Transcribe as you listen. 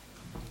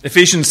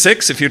Ephesians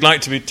 6, if you'd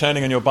like to be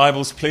turning in your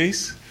Bibles,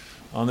 please,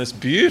 on this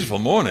beautiful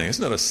morning.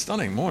 Isn't it a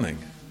stunning morning?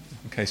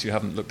 In case you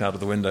haven't looked out of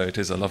the window, it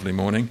is a lovely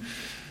morning.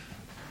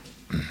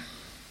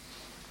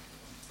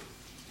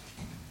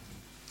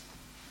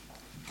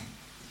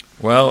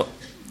 Well,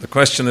 the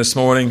question this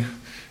morning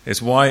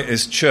is, why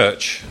is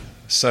church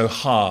so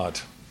hard?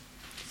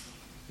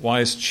 Why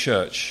is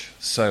church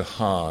so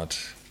hard?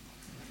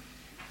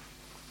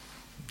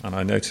 And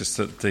I noticed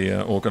that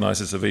the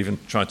organisers have even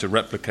tried to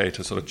replicate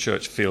a sort of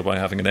church feel by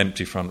having an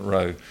empty front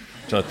row,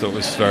 which I thought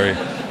was very,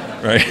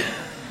 very...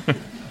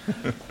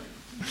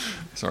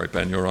 Sorry,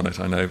 Ben, you're on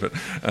it, I know, but...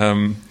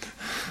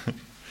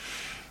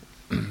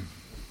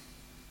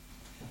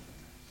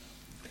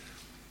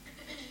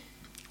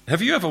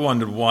 Have you ever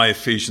wondered why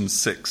Ephesians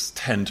 6,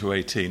 10 to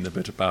 18, the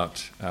bit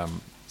about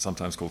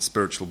sometimes called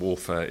spiritual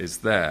warfare, is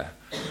there?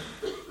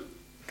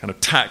 Kind of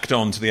tacked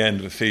on to the end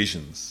of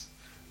Ephesians.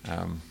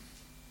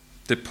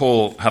 Did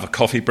Paul have a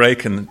coffee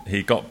break and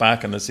he got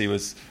back, and as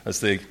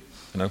the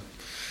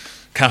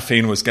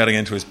caffeine was getting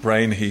into his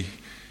brain, he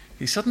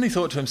suddenly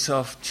thought to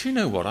himself, do you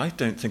know what, I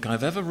don't think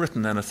I've ever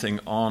written anything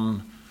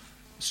on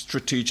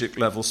strategic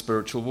level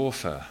spiritual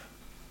warfare.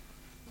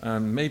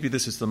 Maybe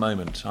this is the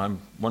moment. I'm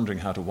wondering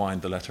how to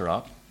wind the letter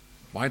up.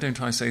 Why don't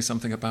I say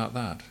something about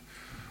that?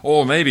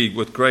 Or maybe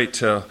with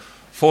great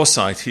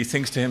foresight, he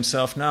thinks to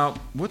himself, now,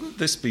 wouldn't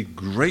this be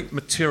great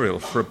material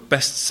for a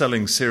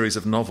best-selling series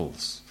of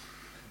novels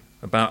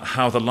about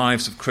how the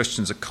lives of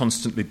Christians are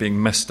constantly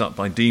being messed up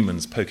by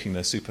demons poking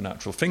their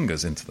supernatural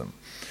fingers into them?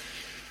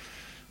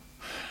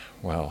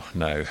 Well,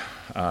 no.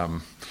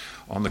 On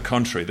the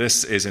contrary,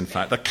 this is in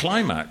fact the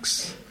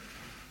climax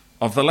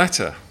of the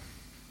letter.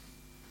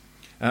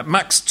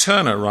 Max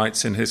Turner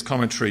writes in his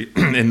commentary,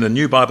 in the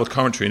New Bible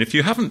Commentary, and if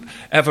you haven't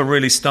ever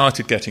really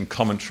started getting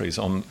commentaries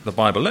on the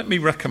Bible, let me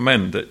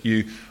recommend that you,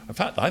 in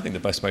fact, I think the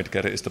best way to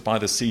get it is to buy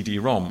the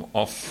CD-ROM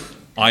off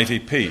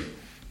IVP.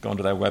 Go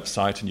onto their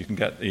website and you can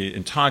get the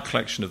entire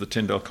collection of the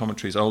Tyndale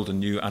commentaries, old and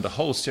new, and a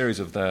whole series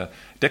of their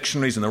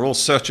dictionaries, and they're all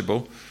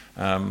searchable,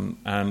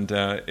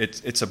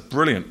 it's a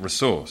brilliant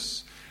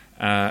resource.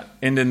 And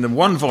in the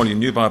one-volume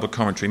New Bible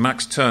Commentary,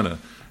 Max Turner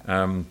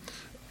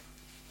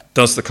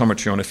does the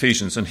commentary on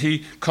Ephesians, and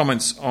he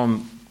comments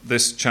on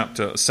this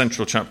chapter,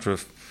 central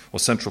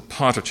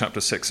part of chapter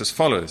 6 as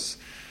follows.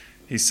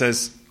 He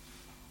says,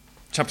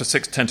 chapter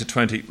 6, 10 to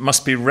 20,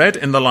 must be read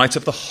in the light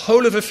of the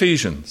whole of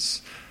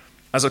Ephesians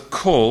as a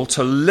call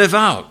to live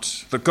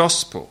out the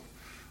gospel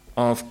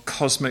of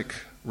cosmic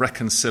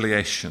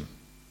reconciliation,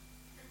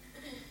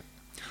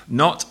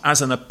 not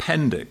as an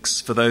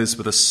appendix for those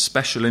with a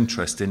special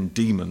interest in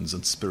demons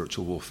and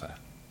spiritual warfare,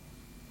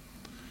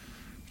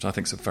 which I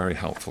think is a very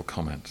helpful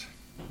comment.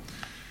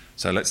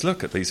 So let's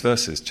look at these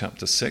verses,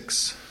 chapter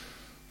 6,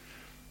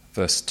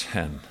 verse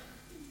 10.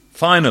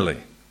 Finally,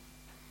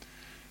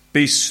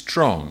 be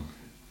strong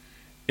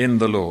in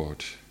the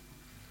Lord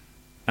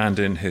and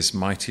in his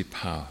mighty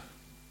power.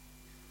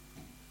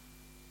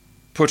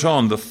 Put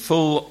on the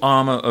full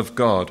armour of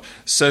God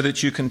so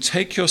that you can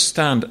take your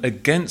stand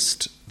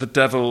against the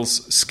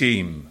devil's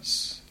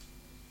schemes.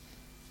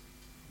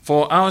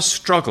 For our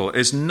struggle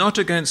is not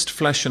against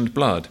flesh and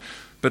blood,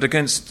 but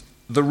against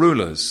the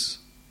rulers,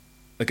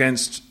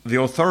 against the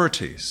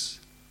authorities,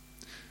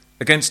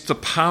 against the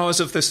powers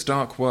of this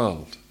dark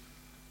world,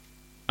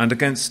 and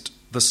against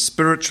the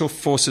spiritual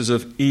forces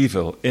of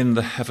evil in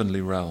the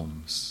heavenly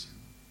realms.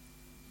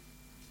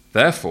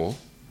 Therefore,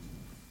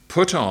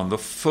 put on the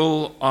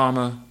full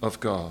armour of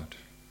God,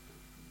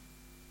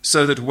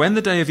 so that when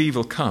the day of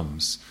evil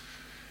comes,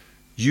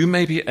 you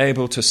may be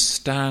able to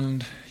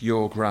stand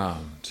your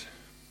ground.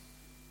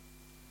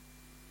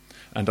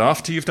 And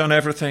after you've done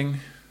everything,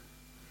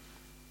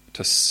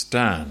 to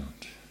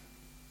stand.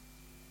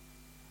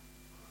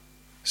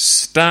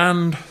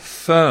 Stand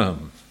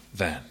firm,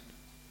 then,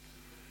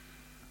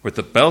 with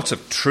the belt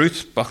of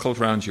truth buckled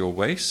round your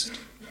waist,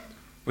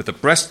 with the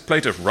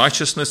breastplate of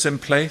righteousness in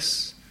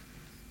place,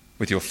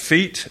 with your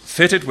feet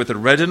fitted with the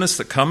readiness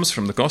that comes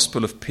from the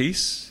gospel of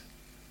peace.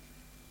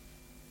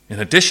 In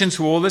addition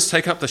to all this,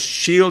 take up the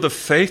shield of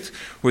faith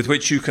with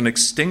which you can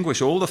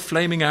extinguish all the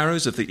flaming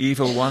arrows of the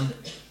evil one.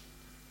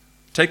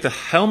 Take the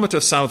helmet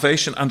of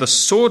salvation and the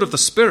sword of the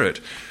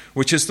Spirit,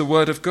 which is the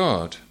word of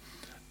God,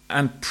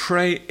 and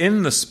pray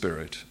in the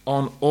Spirit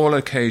on all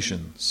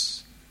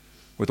occasions,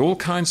 with all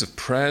kinds of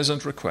prayers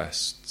and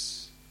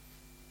requests.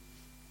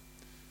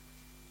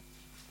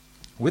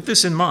 With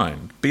this in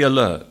mind, be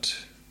alert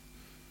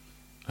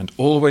and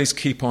always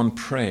keep on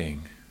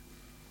praying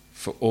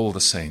for all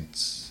the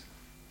saints.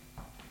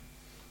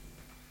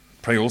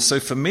 Pray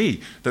also for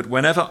me, that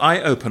whenever I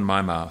open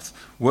my mouth,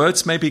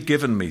 words may be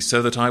given me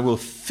so that I will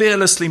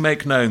fearlessly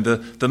make known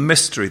the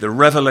mystery, the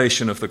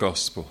revelation of the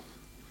gospel,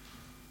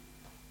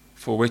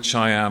 for which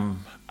I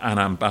am an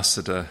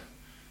ambassador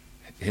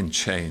in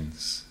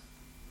chains.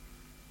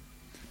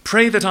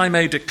 Pray that I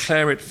may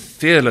declare it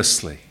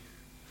fearlessly,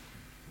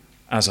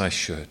 as I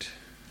should.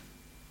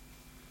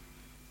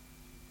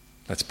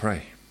 Let's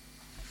pray.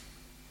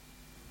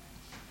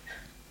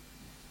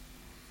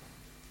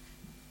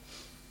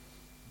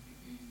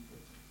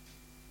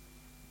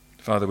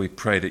 Father, we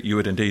pray that you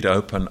would indeed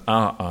open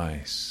our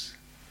eyes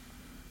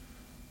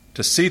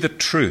to see the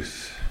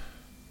truth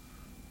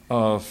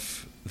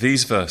of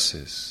these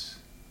verses,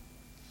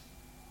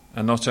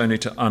 and not only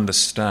to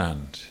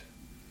understand,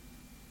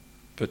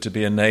 but to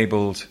be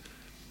enabled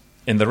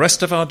in the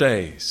rest of our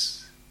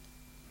days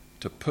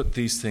to put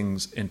these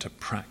things into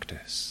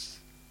practice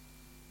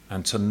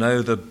and to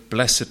know the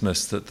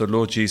blessedness that the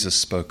Lord Jesus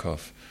spoke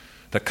of,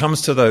 that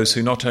comes to those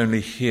who not only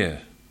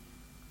hear,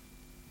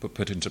 but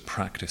put into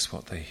practice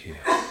what they hear.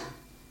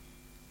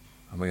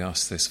 And we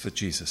ask this for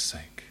Jesus'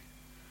 sake.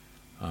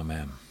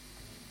 Amen.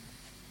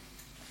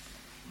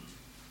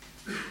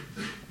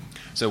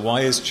 So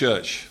why is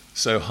church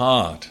so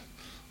hard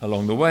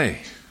along the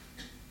way?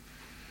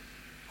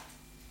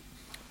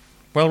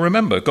 Well,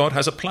 remember, God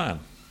has a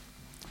plan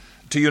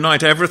to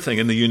unite everything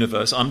in the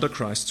universe under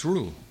Christ's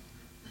rule.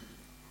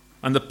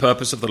 And the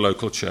purpose of the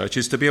local church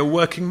is to be a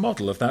working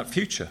model of that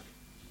future.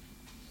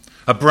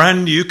 A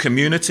brand new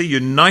community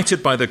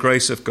united by the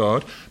grace of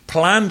God,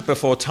 planned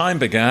before time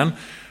began,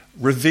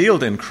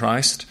 revealed in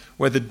Christ,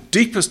 where the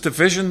deepest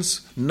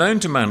divisions known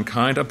to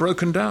mankind are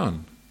broken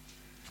down.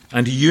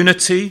 And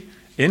unity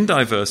in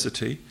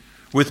diversity,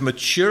 with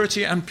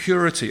maturity and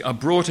purity, are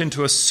brought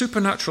into a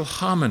supernatural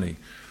harmony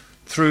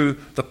through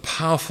the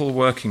powerful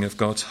working of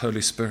God's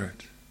Holy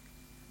Spirit.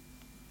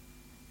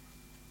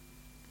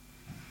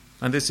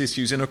 And this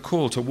issues in a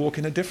call to walk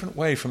in a different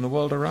way from the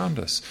world around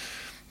us,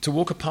 to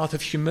walk a path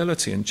of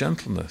humility and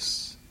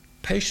gentleness,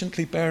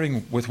 patiently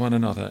bearing with one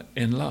another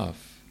in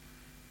love,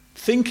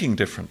 thinking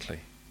differently,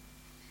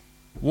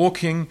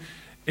 walking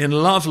in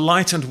love,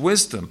 light, and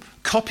wisdom,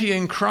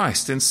 copying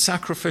Christ in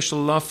sacrificial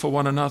love for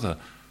one another,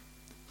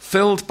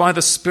 filled by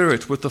the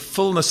Spirit with the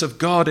fullness of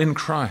God in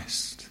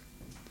Christ,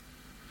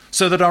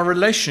 so that our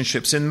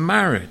relationships in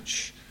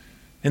marriage,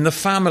 in the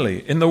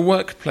family, in the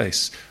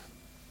workplace,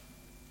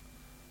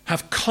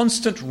 have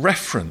constant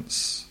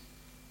reference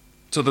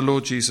to the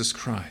Lord Jesus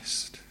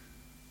Christ.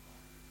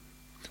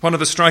 One of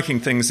the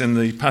striking things in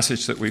the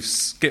passage that we've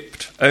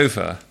skipped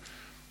over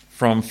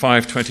from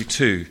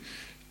 5:22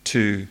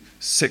 to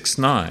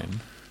 6:9,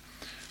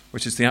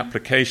 which is the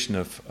application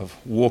of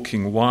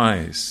walking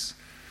wise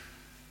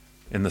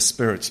in the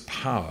Spirit's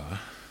power,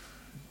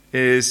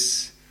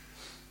 is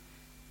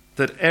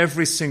that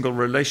every single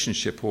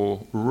relationship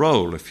or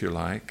role, if you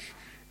like,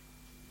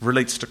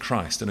 relates to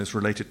Christ and is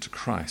related to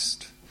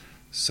Christ.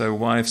 So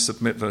wives,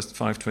 submit, verse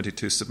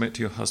 5:22, submit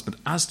to your husband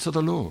as to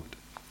the Lord.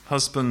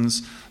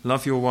 Husbands,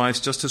 love your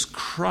wives just as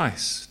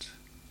Christ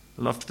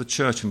loved the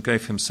church and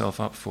gave himself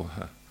up for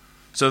her.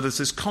 So there's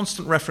this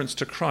constant reference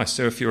to Christ.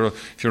 So if you're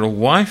a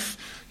wife,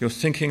 you're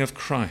thinking of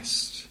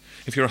Christ.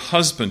 If you're a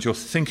husband, you're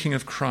thinking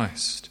of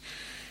Christ.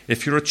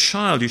 If you're a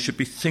child, you should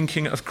be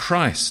thinking of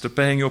Christ,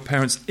 obeying your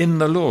parents in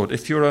the Lord.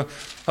 If you're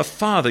a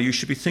father, you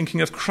should be thinking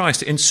of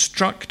Christ,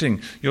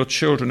 instructing your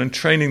children and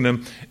training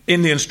them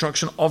in the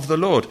instruction of the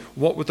Lord.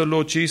 What would the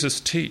Lord Jesus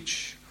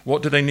teach?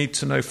 What do they need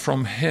to know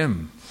from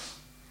him?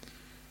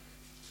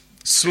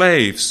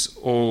 Slaves,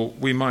 or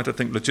we might, I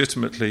think,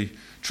 legitimately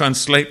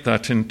translate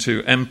that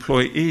into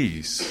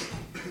employees.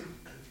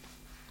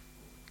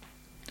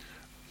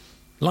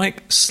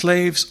 Like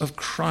slaves of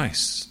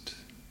Christ.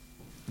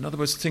 In other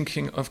words,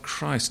 thinking of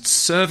Christ,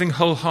 serving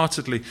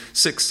wholeheartedly,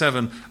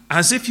 6:7,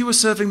 as if you were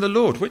serving the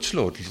Lord. Which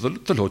Lord?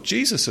 The Lord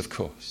Jesus, of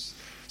course.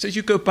 So as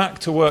you go back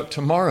to work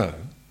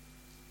tomorrow,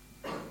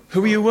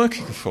 who are you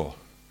working for?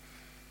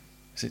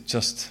 Is it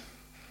just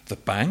the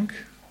bank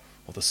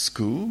or the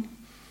school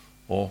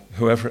or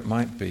whoever it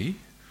might be?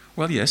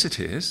 Well, yes, it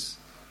is.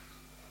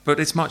 But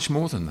it's much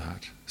more than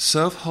that.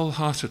 Serve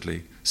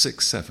wholeheartedly,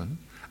 6:7.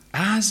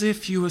 As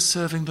if you were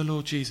serving the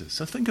Lord Jesus.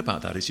 So think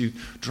about that as you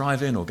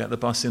drive in or get the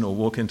bus in or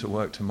walk into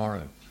work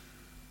tomorrow.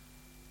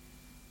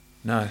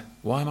 Now,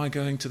 why am I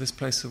going to this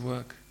place of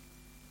work?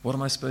 What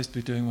am I supposed to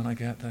be doing when I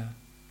get there?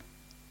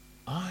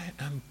 I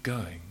am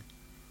going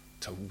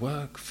to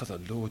work for the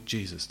Lord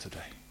Jesus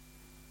today.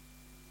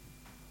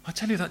 I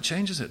tell you, that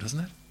changes it, doesn't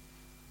it?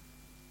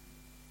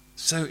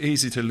 So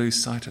easy to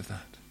lose sight of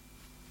that.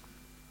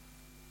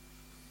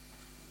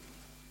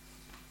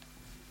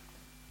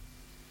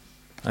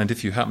 And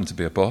if you happen to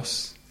be a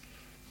boss,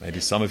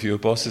 maybe some of you are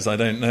bosses, I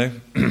don't know.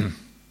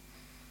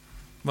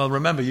 Well,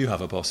 remember you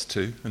have a boss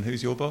too. And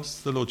who's your boss?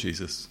 The Lord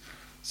Jesus.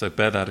 So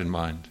bear that in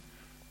mind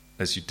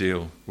as you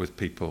deal with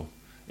people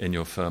in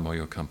your firm or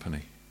your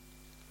company.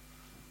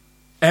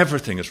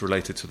 Everything is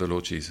related to the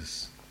Lord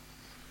Jesus.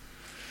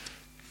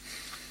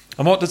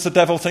 And what does the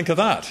devil think of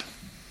that?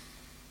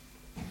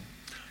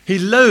 He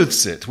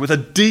loathes it with a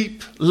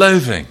deep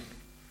loathing.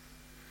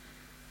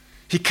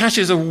 He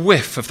catches a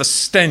whiff of the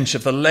stench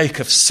of the lake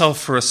of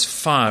sulphurous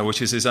fire,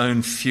 which is his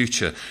own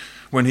future,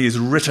 when he is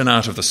written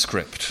out of the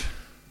script.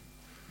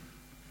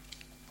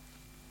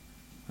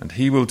 And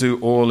he will do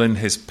all in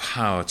his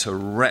power to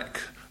wreck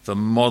the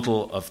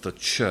model of the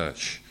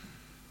church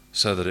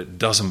so that it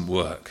doesn't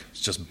work.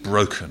 It's just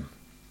broken.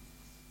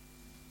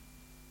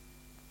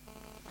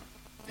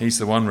 He's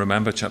the one,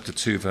 remember, chapter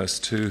 2, verse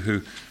 2,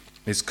 who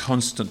is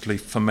constantly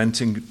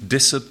fomenting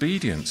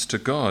disobedience to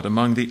God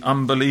among the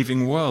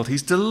unbelieving world.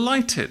 He's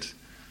delighted.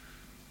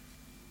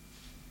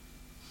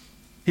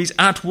 He's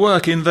at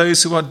work in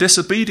those who are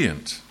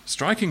disobedient.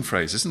 Striking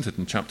phrase, isn't it,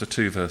 in chapter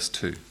 2, verse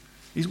 2?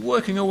 He's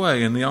working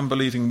away in the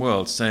unbelieving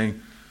world,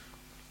 saying,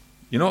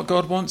 you know what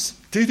God wants?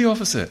 Do the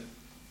opposite.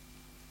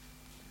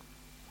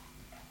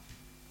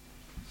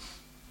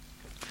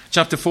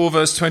 Chapter 4,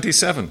 verse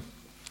 27.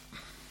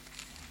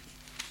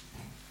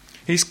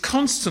 He's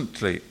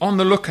constantly on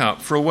the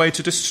lookout for a way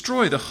to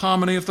destroy the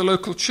harmony of the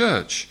local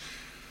church.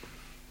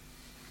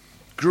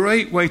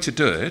 Great way to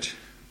do it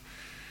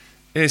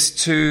is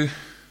to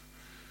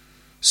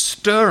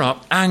stir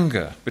up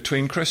anger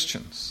between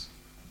Christians.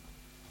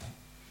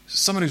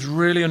 Someone who's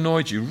really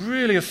annoyed you,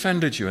 really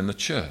offended you in the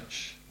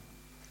church,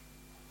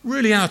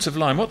 really out of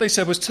line. What they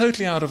said was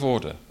totally out of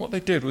order. What they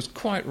did was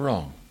quite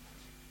wrong.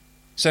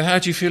 So how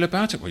do you feel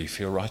about it? Well, you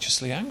feel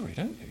righteously angry,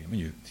 don't you? I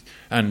mean,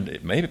 and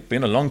it may have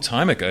been a long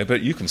time ago,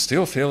 but you can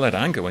still feel that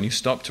anger when you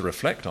stop to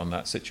reflect on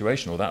that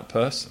situation or that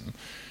person.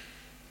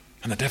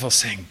 And the devil's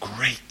saying,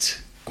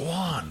 great, go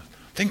on,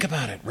 think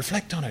about it,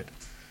 reflect on it.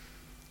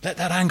 Let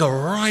that anger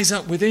rise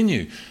up within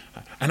you.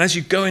 And as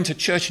you go into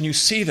church and you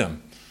see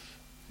them,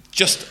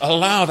 just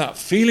allow that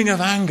feeling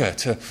of anger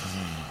to,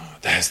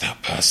 there's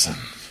that person.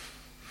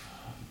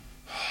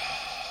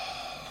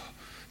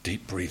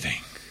 Deep breathing.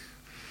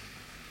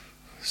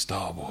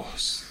 Star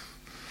Wars.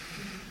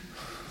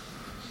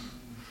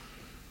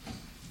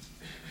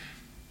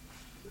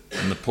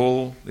 And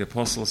Paul, the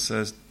apostle,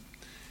 says,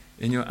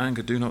 in your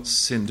anger do not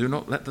sin. Do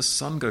not let the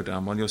sun go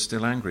down while you're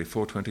still angry,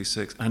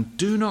 4:26. And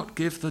do not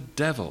give the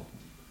devil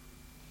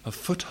a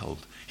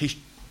foothold. He's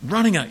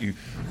running at you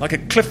like a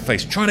cliff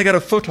face, trying to get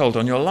a foothold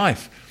on your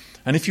life.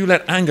 And if you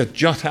let anger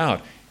jut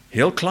out,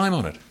 he'll climb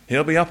on it.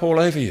 He'll be up all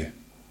over you.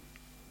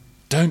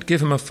 Don't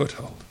give him a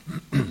foothold.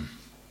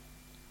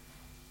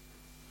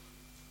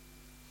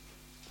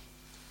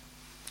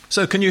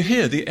 So can you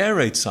hear the air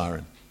raid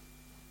siren?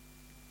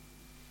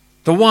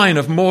 The whine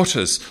of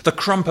mortars, the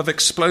crump of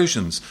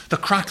explosions, the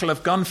crackle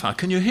of gunfire.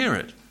 Can you hear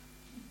it?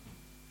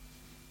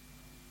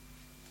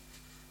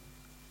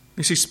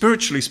 You see,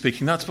 spiritually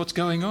speaking, that's what's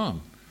going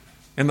on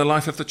in the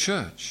life of the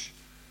church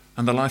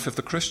and the life of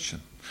the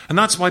Christian. And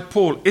that's why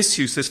Paul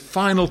issues this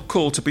final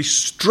call to be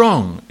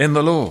strong in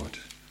the Lord.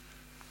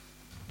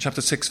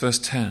 Chapter 6, verse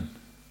 10.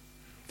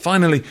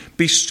 Finally,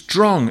 be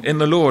strong in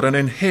the Lord and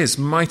in his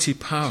mighty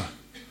power.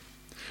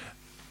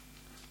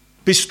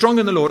 Be strong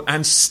in the Lord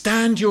and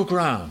stand your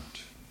ground.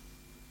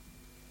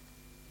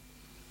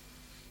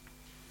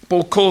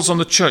 Paul calls on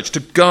the church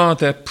to guard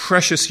their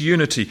precious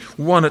unity,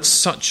 won at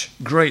such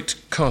great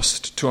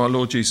cost to our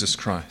Lord Jesus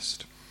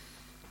Christ.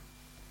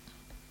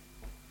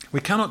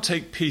 We cannot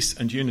take peace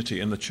and unity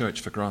in the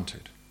church for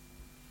granted.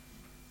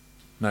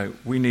 No,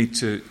 we need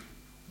to,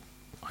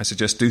 I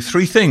suggest, do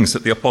three things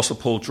that the Apostle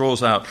Paul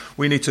draws out.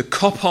 We need to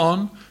cop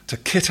on, to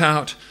kit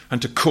out,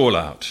 and to call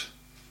out.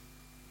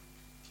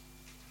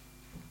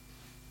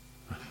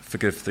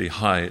 Forgive the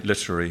high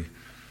literary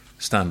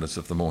standards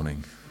of the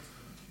morning.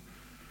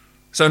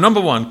 So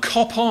number one,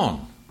 cop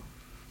on.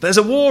 There's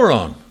a war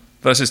on,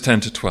 verses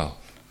 10 to 12.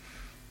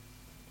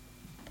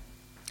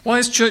 Why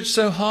is church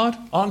so hard?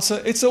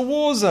 Answer, it's a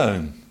war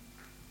zone.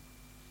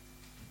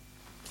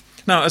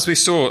 Now, as we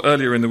saw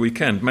earlier in the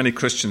weekend, many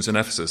Christians in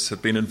Ephesus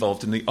had been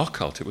involved in the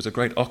occult. It was a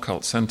great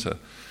occult centre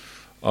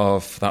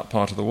of that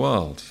part of the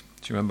world.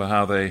 Do you remember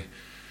how they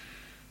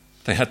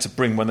had to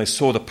bring, when they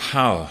saw the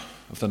power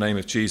of the name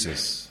of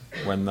Jesus,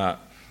 when that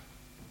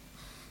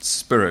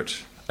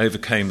spirit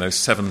overcame those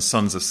 7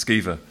 sons of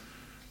Sceva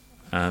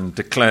and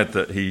declared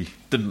that he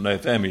didn't know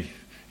them. He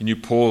knew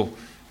Paul,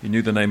 he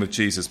knew the name of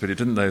Jesus, but he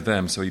didn't know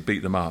them, so he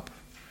beat them up.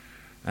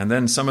 And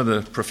then some of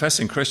the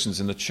professing Christians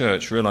in the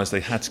church realized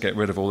they had to get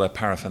rid of all their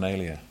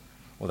paraphernalia,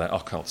 all their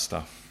occult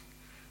stuff,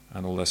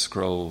 and all their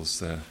scrolls,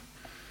 their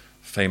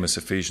famous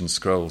Ephesian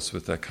scrolls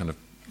with their kind of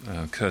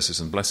curses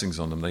and blessings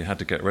on them. They had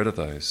to get rid of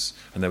those.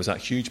 And there was that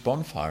huge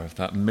bonfire of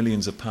that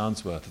millions of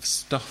pounds worth of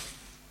stuff.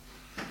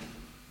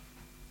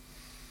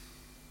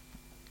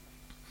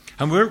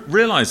 And we're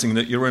realizing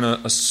that you're in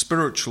a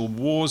spiritual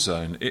war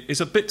zone. It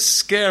is a bit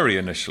scary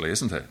initially,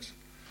 isn't it?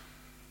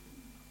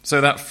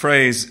 So that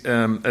phrase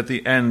at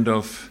the end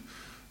of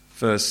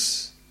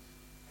verse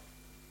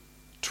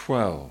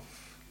 12,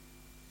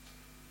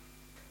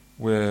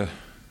 we're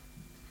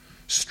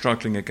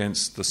struggling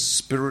against the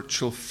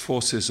spiritual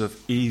forces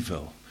of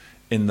evil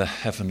in the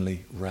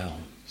heavenly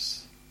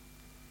realms.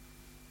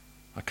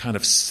 A kind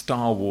of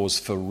Star Wars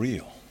for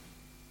real.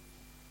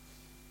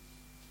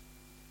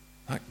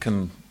 That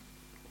can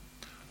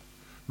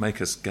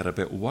make us get a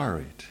bit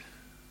worried.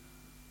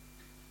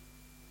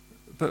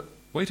 But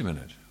wait a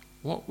minute.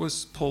 What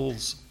was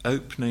Paul's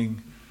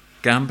opening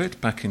gambit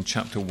back in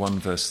chapter 1,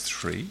 verse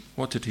 3?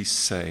 What did he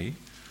say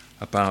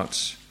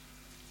about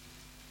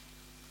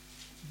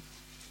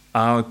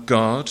our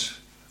God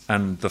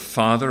and the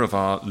Father of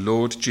our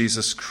Lord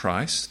Jesus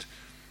Christ?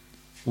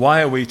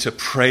 Why are we to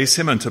praise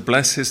him and to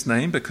bless his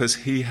name? Because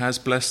he has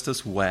blessed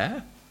us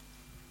where?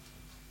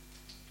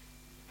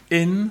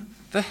 In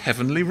the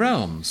heavenly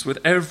realms with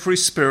every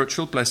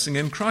spiritual blessing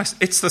in Christ.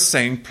 It's the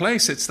same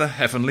place. It's the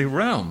heavenly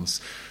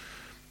realms.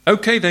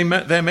 Okay,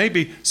 there may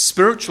be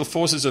spiritual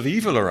forces of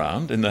evil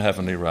around in the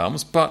heavenly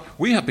realms, but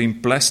we have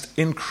been blessed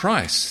in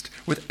Christ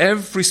with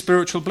every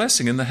spiritual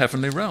blessing in the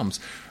heavenly realms.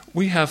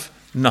 We have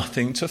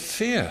nothing to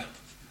fear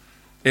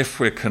if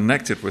we're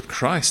connected with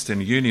Christ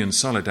in union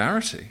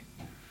solidarity.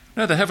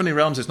 No, the heavenly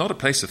realms is not a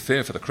place of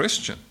fear for the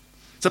Christian.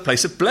 It's a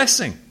place of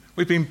blessing.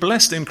 We've been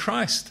blessed in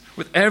Christ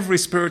with every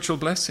spiritual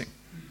blessing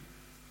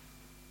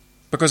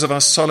because of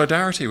our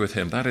solidarity with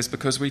him. That is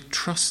because we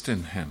trust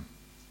in him.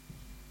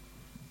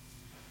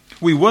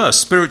 We were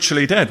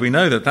spiritually dead. We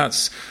know that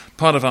that's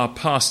part of our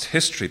past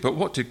history. But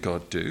what did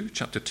God do?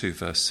 Chapter 2,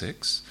 verse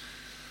 6.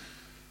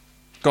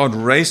 God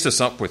raised us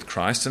up with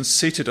Christ and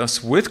seated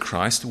us with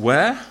Christ.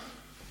 Where?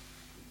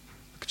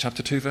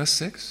 Chapter 2, verse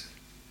 6.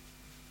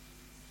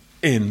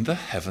 In the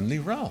heavenly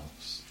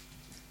realms.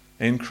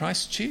 In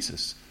Christ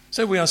Jesus.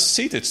 So we are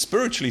seated,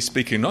 spiritually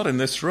speaking, not in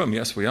this room.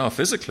 Yes, we are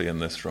physically in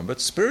this room, but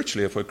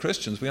spiritually, if we're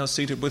Christians, we are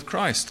seated with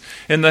Christ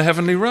in the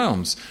heavenly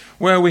realms,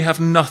 where we have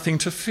nothing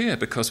to fear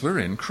because we're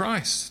in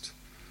Christ,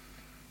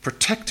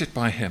 protected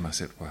by him,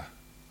 as it were.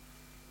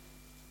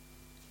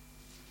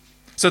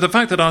 So the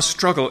fact that our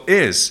struggle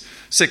is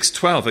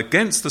 6:12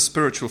 against the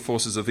spiritual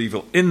forces of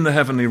evil in the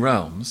heavenly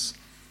realms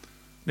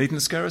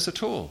needn't scare us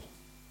at all.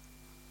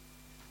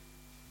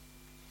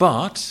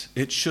 But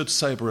it should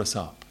sober us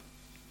up.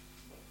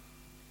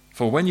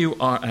 For when you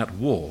are at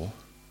war,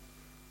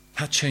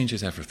 that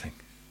changes everything.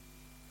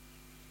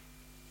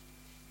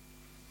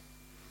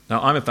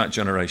 Now, I'm of that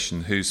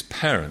generation whose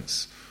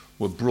parents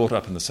were brought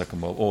up in the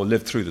Second World War, or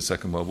lived through the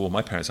Second World War.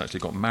 My parents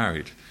actually got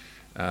married,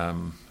 I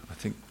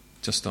think,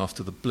 just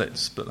after the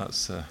Blitz, but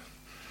that's an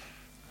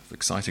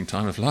exciting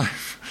time of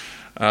life.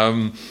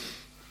 And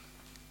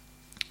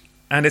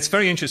it's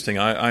very interesting.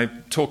 I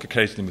talk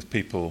occasionally with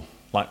people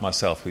like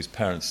myself whose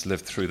parents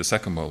lived through the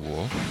Second World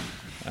War,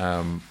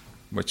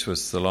 which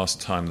was the last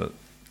time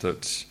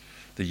that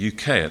the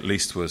UK, at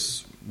least,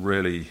 was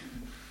really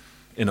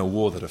in a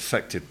war that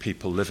affected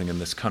people living in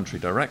this country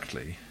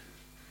directly.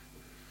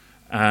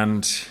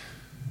 And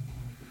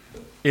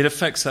it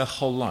affects their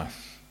whole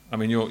life. I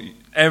mean,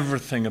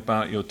 everything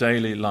about your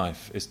daily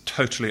life is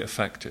totally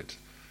affected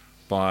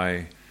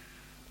by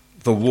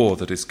the war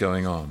that is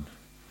going on,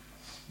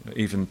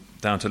 even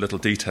down to little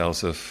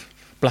details of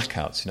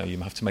blackouts. You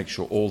have to make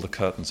sure all the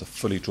curtains are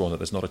fully drawn, that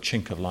there's not a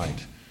chink of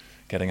light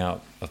getting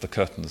out of the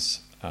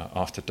curtains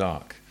after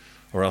dark,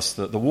 or else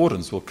the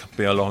wardens will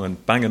be along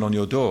and banging on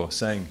your door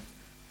saying,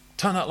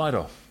 turn that light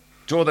off,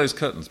 draw those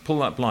curtains, pull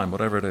that blind,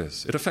 whatever it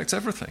is. It affects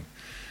everything.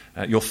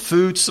 Your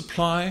food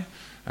supply,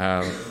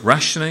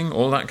 rationing,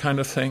 all that kind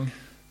of thing.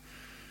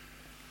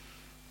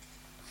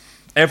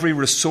 Every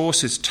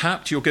resource is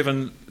tapped. You're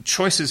given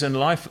choices in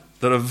life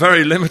that are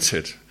very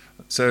limited.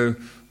 So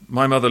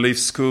my mother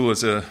leaves school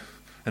as an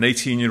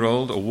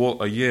 18-year-old,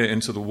 a year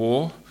into the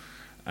war,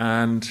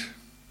 and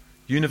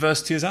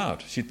university is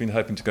out. She'd been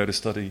hoping to go to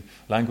study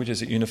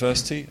languages at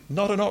university.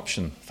 Not an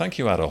option. Thank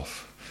you,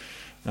 Adolf.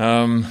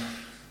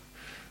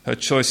 Her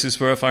choices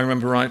were, if I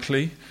remember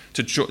rightly,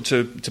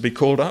 to be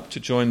called up to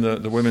join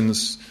the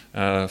women's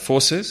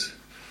forces,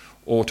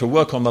 or to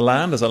work on the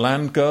land as a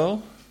land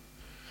girl,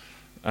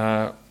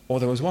 or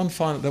there was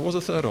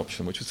a third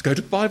option, which was to go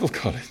to Bible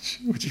college,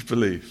 would you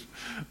believe,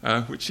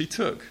 which she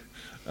took.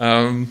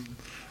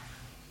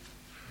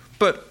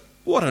 But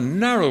what a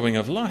narrowing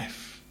of life.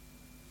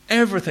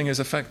 Everything is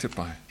affected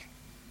by it.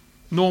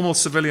 Normal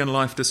civilian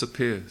life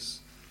disappears.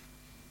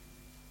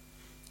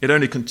 It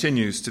only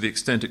continues to the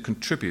extent it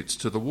contributes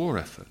to the war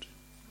effort.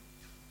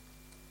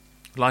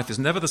 Life is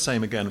never the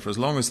same again for as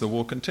long as the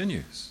war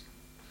continues.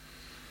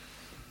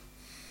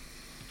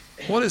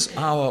 What is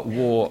our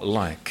war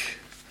like?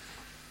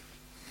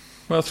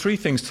 Well, 3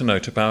 things to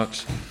note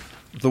about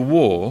the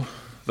war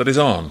that is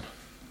on.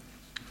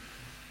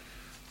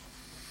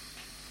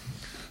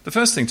 The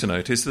first thing to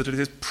note is that it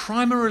is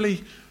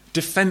primarily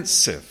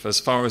defensive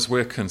as far as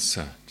we're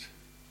concerned.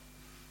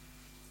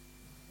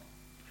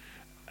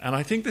 And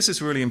I think this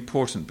is really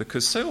important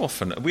because so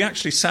often we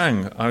actually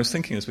sang, I was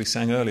thinking as we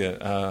sang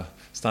earlier,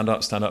 Stand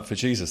Up for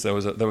Jesus. There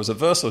was a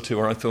verse or two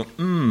where I thought,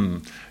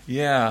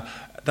 yeah,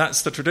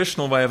 that's the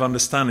traditional way of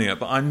understanding it,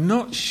 but I'm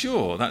not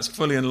sure that's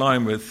fully in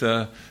line with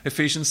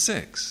Ephesians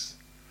 6.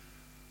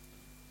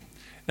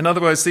 In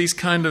other words, these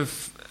kind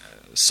of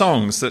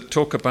songs that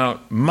talk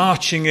about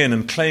marching in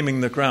and claiming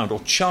the ground, or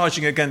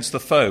charging against the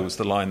foe was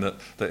the line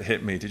that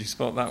hit me. Did you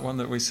spot that one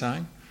that we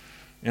sang?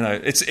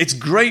 It's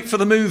great for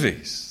the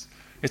movies.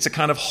 It's a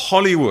kind of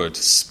Hollywood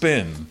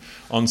spin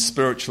on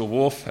spiritual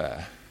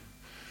warfare.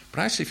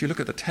 But actually, if you look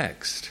at the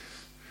text,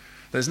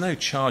 there's no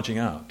charging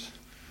out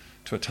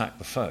to attack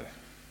the foe.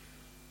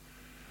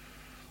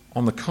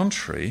 On the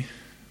contrary,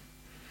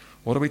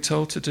 what are we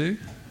told to do?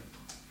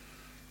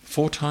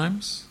 4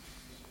 times?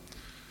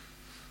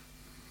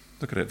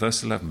 Look at it,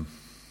 verse 11.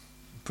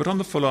 Put on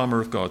the full armour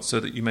of God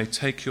so that you may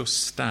take your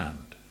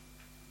stand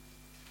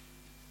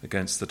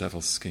against the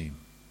devil's scheme.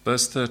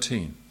 Verse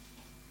 13.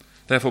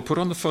 Therefore, put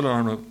on the full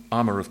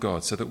armour of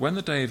God, so that when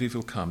the day of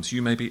evil comes,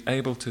 you may be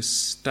able to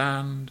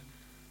stand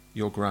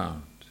your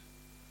ground.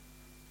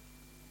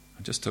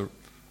 And just to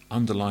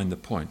underline the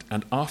point,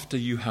 and after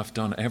you have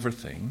done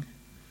everything,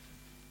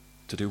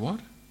 to do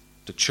what?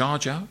 To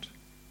charge out?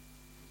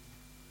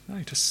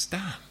 No, to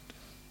stand.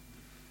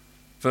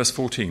 Verse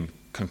 14,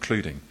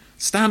 concluding.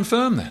 Stand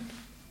firm then.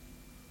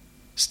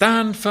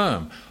 Stand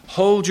firm.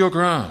 Hold your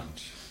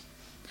ground.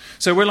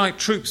 So we're like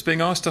troops being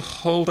asked to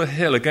hold a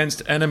hill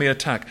against enemy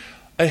attack.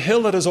 A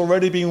hill that has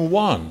already been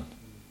won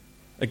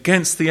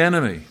against the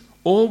enemy.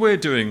 All we're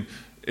doing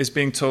is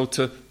being told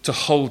to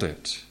hold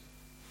it.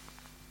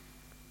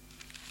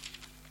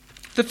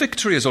 The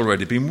victory has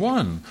already been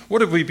won.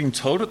 What have we been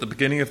told at the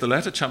beginning of the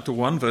letter, chapter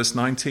 1, verse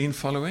 19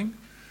 following?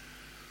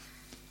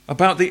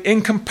 About the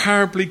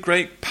incomparably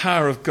great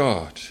power of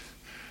God.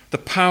 The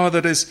power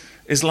that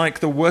is like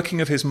the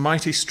working of his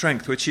mighty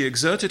strength, which he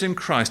exerted in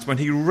Christ when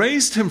he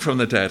raised him from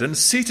the dead and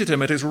seated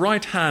him at his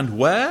right hand.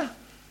 Where?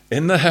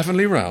 In the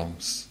heavenly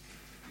realms.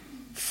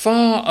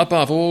 Far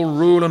above all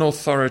rule and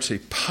authority,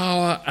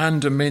 power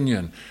and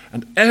dominion,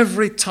 and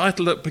every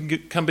title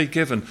that can be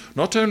given,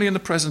 not only in the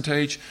present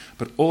age,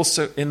 but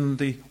also in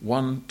the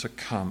one to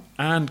come.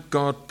 And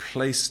God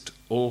placed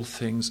all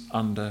things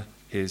under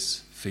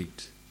his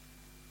feet.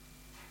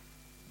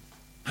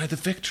 Now the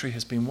victory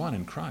has been won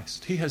in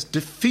Christ. He has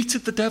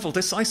defeated the devil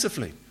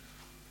decisively.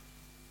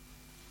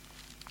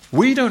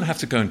 We don't have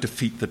to go and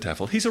defeat the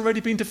devil. He's already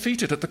been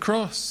defeated at the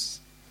cross.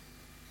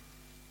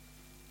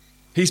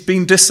 He's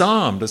been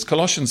disarmed, as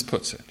Colossians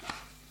puts it.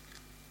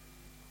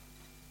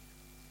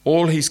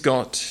 All he's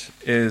got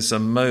is a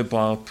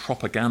mobile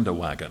propaganda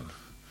wagon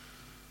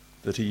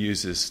that he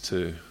uses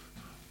to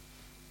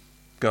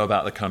go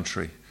about the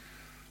country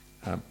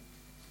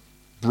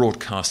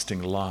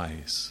broadcasting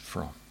lies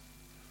from.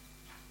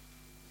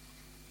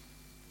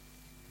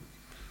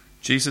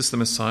 Jesus the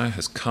Messiah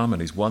has come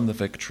and he's won the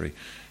victory.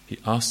 He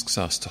asks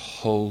us to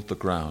hold the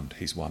ground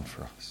he's won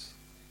for us.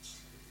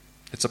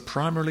 It's a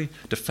primarily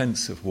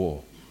defensive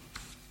war,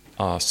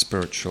 our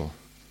spiritual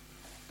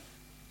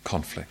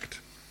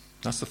conflict.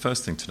 That's the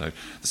first thing to note.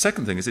 The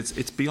second thing is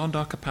it's beyond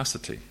our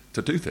capacity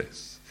to do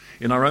this.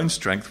 In our own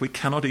strength, we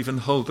cannot even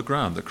hold the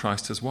ground that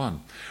Christ has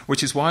won,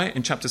 which is why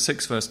in chapter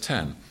 6, verse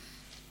 10,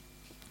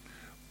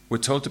 we're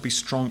told to be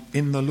strong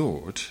in the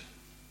Lord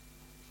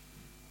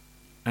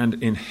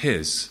and in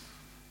his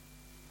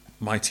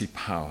mighty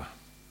power.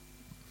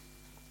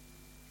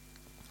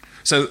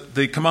 So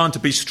the command to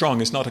be strong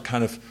is not a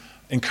kind of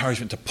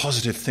encouragement to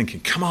positive thinking.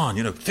 Come on,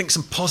 think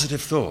some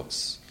positive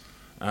thoughts.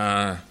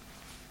 Find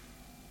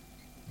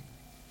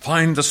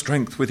the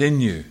strength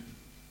within you.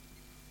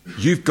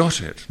 You've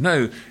got it.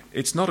 No,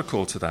 it's not a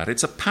call to that.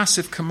 It's a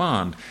passive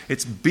command.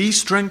 It's be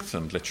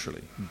strengthened,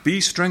 literally. Be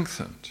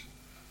strengthened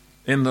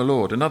in the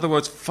Lord. In other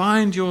words,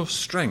 find your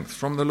strength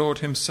from the Lord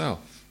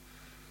himself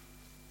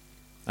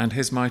and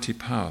his mighty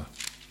power.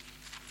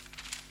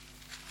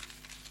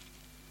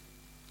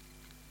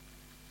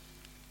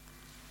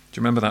 Do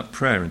you remember that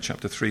prayer in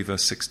chapter 3,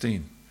 verse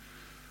 16?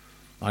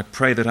 I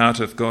pray that out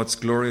of God's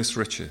glorious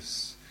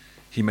riches,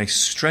 he may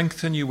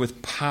strengthen you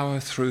with power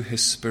through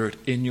his Spirit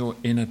in your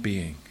inner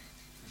being,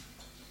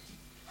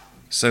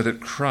 so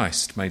that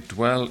Christ may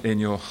dwell in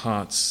your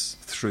hearts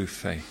through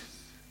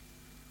faith.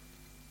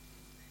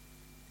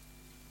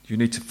 You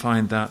need to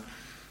find that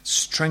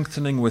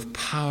strengthening with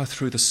power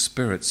through the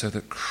Spirit so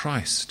that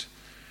Christ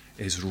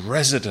is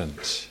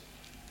resident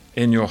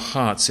in your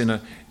hearts.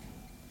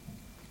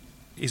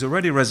 He's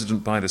already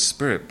resident by the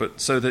Spirit, but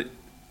so that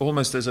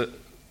almost there's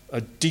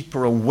a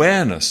deeper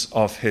awareness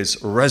of his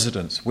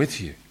residence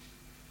with you,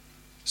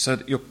 so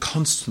that you're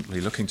constantly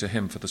looking to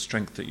him for the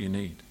strength that you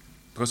need,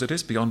 because it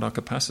is beyond our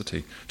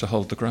capacity to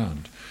hold the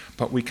ground.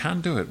 But we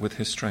can do it with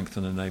his strength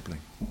and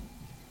enabling.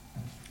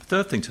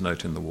 Third thing to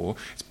note in the war,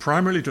 it's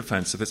primarily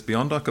defensive, it's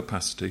beyond our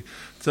capacity.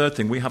 Third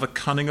thing, we have a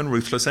cunning and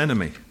ruthless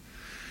enemy.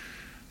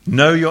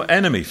 Know your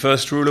enemy,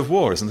 first rule of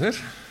war, isn't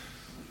it?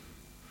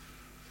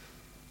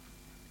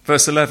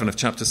 Verse 11 of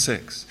chapter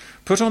 6.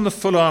 Put on the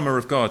full armour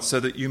of God so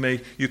that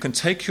you can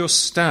take your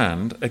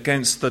stand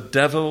against the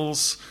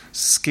devil's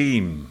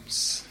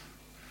schemes.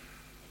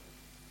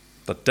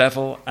 The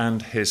devil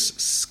and his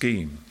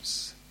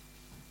schemes.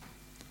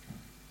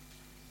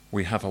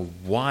 We have a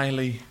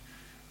wily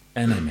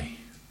enemy.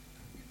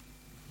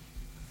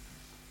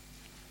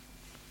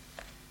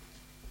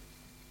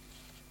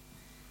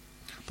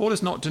 Paul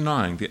is not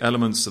denying the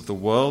elements of the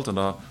world and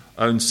our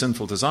own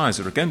sinful desires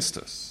are against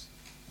us.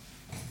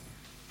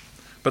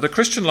 But the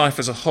Christian life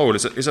as a whole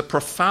is a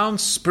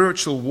profound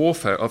spiritual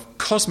warfare of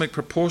cosmic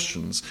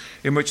proportions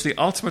in which the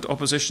ultimate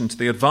opposition to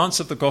the advance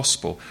of the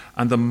gospel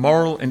and the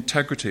moral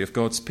integrity of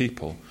God's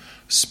people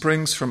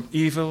springs from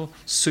evil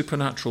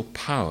supernatural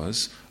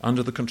powers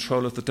under the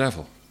control of the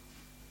devil.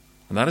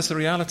 And that is the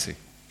reality.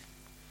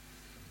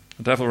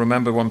 The devil,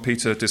 remember, 1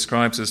 Peter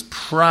describes as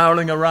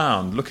prowling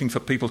around looking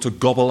for people to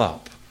gobble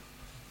up.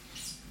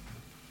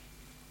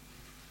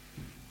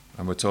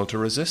 And we're told to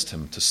resist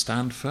him, to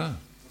stand firm.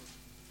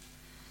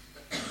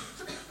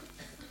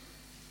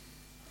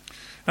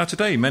 Now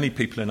today, many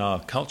people in our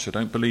culture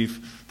don't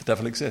believe the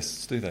devil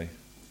exists, do they?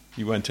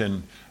 You went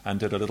in and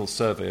did a little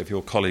survey of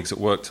your colleagues at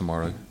work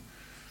tomorrow.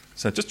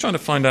 So just trying to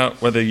find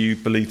out whether you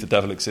believe the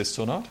devil exists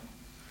or not.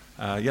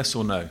 Yes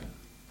or no?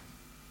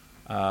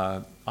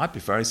 I'd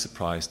be very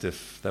surprised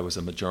if there was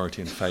a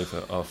majority in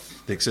favour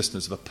of the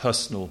existence of a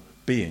personal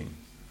being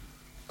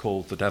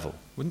called the devil,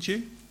 wouldn't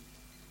you?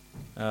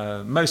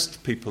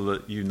 Most people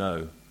that you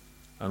know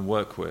and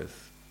work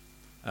with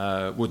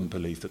wouldn't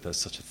believe that there's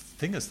such a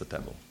thing as the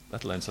devil,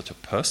 let alone such a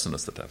person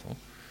as the devil.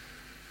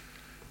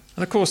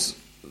 And of course,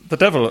 the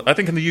devil, I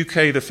think in the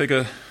UK,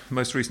 the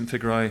most recent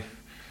figure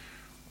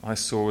I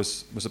saw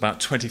was about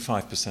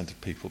 25% of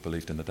people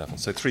believed in the devil.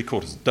 So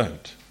 3/4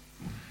 don't.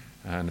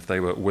 And if they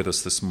were with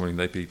us this morning,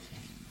 they'd be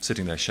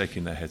sitting there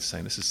shaking their heads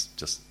saying, this is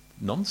just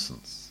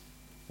nonsense.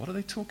 What are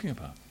they talking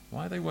about?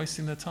 Why are they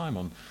wasting their time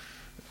on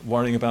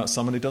worrying about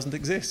someone who doesn't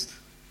exist?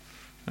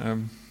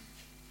 And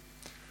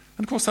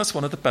of course, that's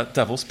one of the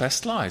devil's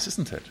best lies,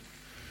 isn't it?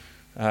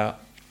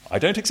 I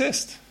don't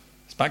exist.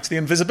 It's back to the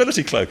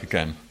invisibility cloak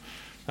again.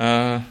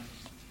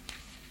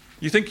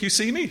 You think you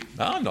see me?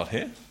 No, I'm not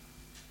here.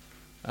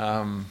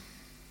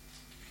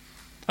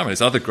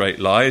 His other great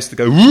lie is to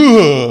go,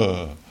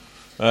 whoa,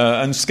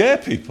 and scare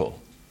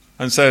people.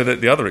 And so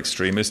that the other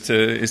extreme is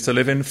to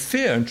live in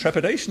fear and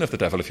trepidation of the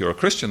devil, if you're a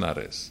Christian, that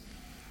is.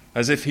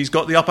 As if he's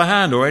got the upper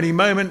hand, or any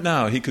moment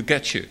now he could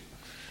get you.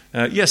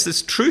 Yes,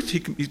 there's truth,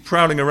 he's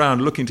prowling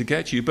around looking to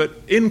get you, but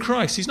in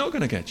Christ he's not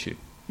going to get you.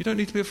 You don't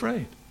need to be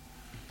afraid.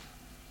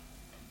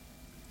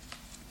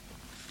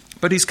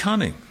 But he's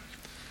cunning,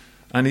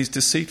 and he's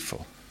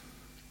deceitful.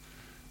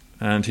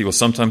 And he will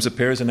sometimes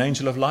appear as an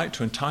angel of light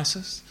to entice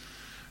us.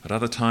 At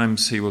other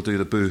times he will do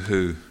the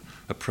boo-hoo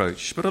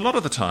approach. But a lot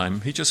of the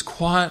time he just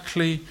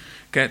quietly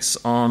gets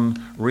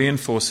on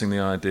reinforcing the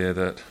idea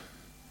that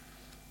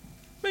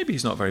maybe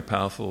he's not very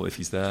powerful if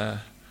he's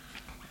there,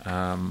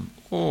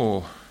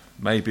 or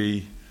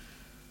maybe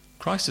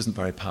Christ isn't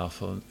very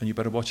powerful and you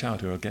better watch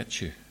out or he'll get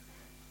you.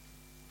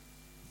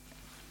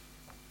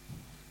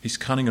 He's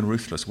cunning and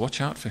ruthless.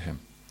 Watch out for him.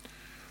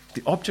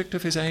 The object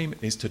of his aim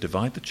is to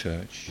divide the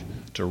church,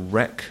 to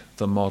wreck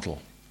the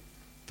model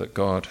that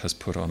God has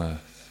put on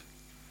earth,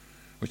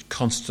 which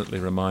constantly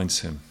reminds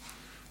him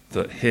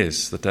that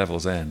the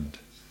devil's end,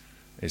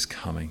 is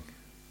coming.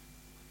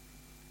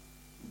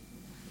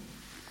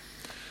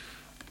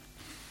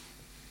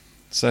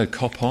 So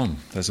cop on,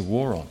 there's a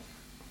war on.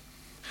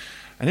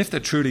 And if there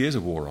truly is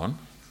a war on,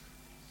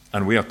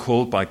 and we are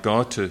called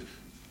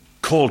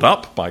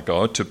up by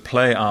God to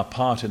play our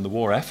part in the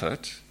war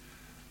effort,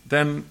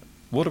 then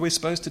what are we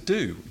supposed to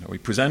do? We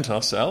present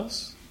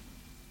ourselves.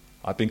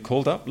 I've been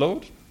called up,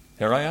 Lord.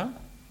 Here I am.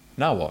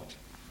 Now what?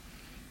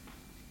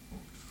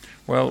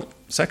 Well,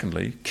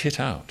 secondly, kit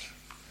out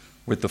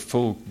with the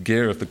full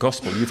gear of the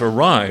gospel. You've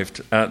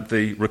arrived at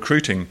the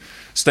recruiting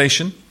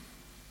station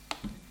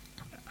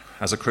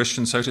as a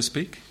Christian, so to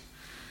speak,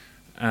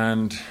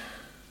 and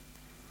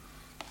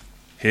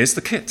here's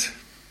the kit.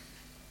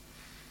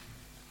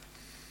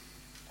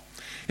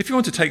 If you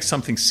want to take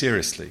something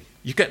seriously,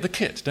 you get the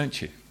kit,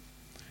 don't you?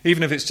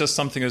 Even if it's just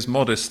something as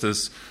modest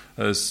as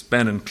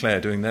Ben and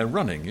Claire doing their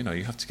running,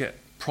 you have to get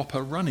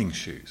proper running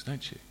shoes,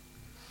 don't you?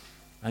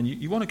 And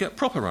you want to get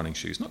proper running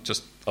shoes, not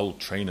just old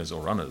trainers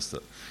or runners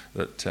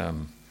that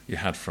you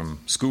had from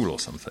school or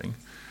something.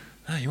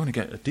 No, you want to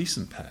get a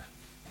decent pair,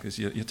 because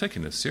you're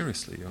taking this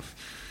seriously.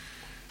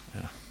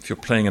 If you're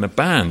playing in a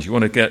band, you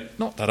want to get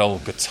not that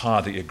old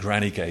guitar that your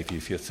granny gave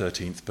you for your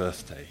 13th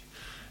birthday.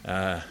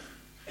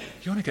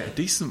 You want to get a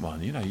decent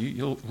one.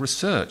 You'll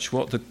research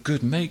what the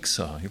good makes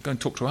are. You'll go and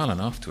talk to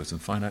Alan afterwards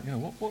and find out,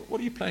 what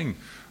are you playing,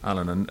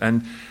 Alan?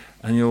 And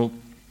you'll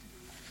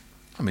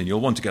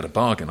want to get a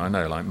bargain, I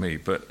know, like me,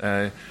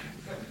 but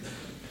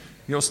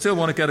you'll still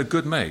want to get a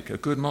good make, a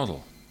good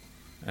model,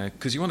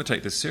 because you want to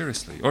take this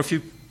seriously. Or if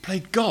you play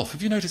golf,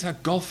 have you noticed how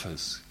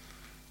golfers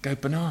go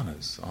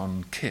bananas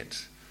on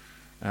kit?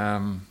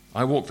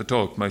 I walk the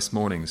dog most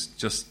mornings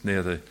just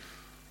near the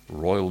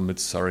Royal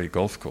Mid-Surrey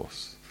golf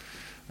course.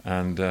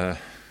 And I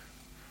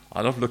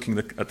love looking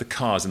at the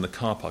cars in the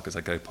car park as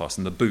I go past,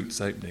 and the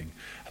boots opening,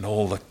 and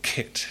all the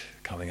kit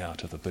coming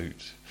out of the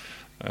boot.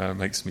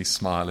 Makes me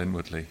smile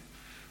inwardly.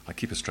 I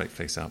keep a straight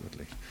face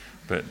outwardly,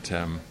 but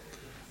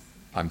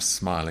I'm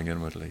smiling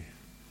inwardly.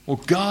 Or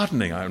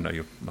gardening. I know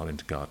you're not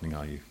into gardening,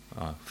 are you?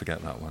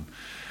 Forget that one.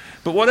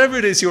 But whatever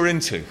it is you're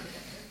into,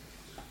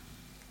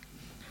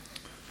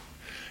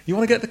 you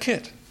want to get the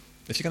kit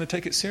if you're going to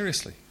take it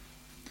seriously.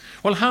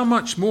 Well, how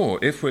much more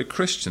if we're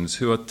Christians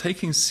who are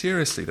taking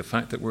seriously the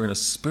fact that we're in a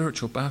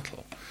spiritual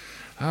battle?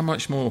 How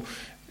much more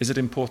is it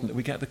important that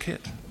we get the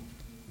kit?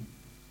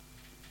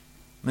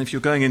 And if you're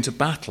going into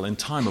battle in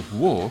time of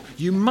war,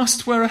 you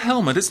must wear a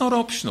helmet. It's not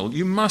optional.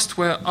 You must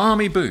wear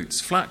army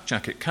boots, flak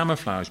jacket,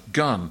 camouflage,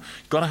 gun.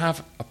 You've got to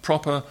have a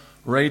proper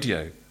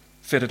radio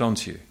fitted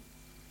onto you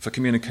for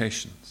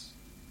communications.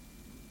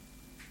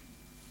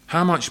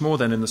 How much more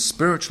then in the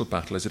spiritual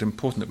battle is it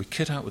important that we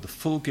kit out with the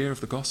full gear of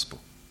the gospel?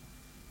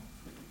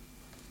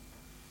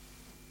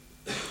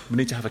 We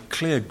need to have a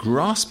clear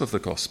grasp of the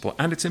gospel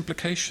and its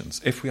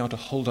implications if we are to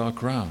hold our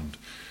ground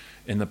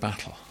in the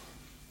battle.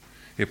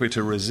 If we're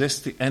to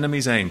resist the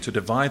enemy's aim to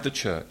divide the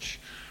church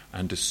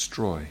and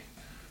destroy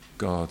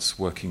God's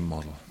working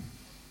model.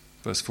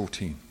 Verse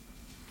 14.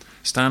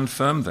 Stand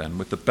firm then,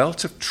 with the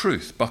belt of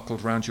truth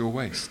buckled round your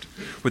waist,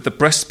 with the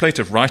breastplate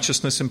of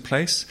righteousness in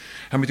place,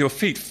 and with your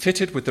feet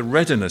fitted with the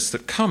readiness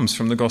that comes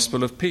from the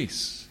gospel of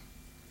peace.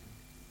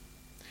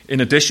 In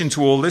addition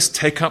to all this,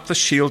 take up the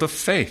shield of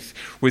faith,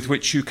 with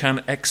which you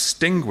can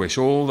extinguish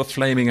all the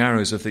flaming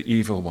arrows of the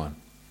evil one.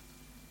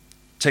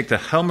 Take the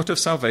helmet of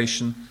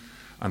salvation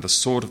and the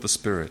sword of the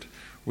Spirit,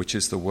 which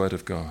is the word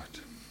of God.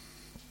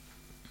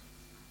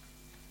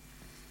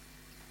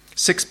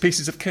 6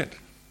 pieces of kit.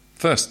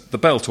 First, the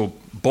belt or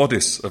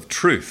bodice of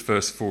truth,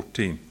 verse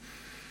 14.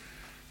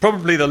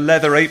 Probably the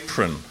leather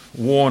apron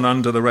worn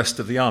under the rest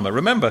of the armour.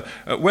 Remember,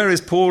 where is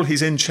Paul?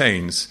 He's in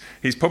chains.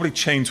 He's probably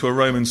chained to a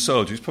Roman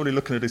soldier. He's probably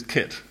looking at his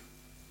kit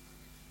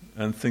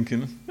and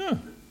thinking,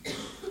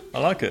 I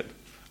like it.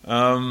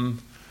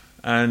 And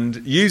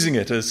using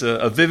it as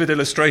a vivid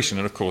illustration.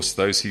 And of course,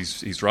 those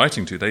he's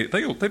writing to,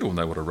 they'd all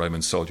know what a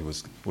Roman soldier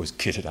was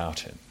kitted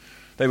out in.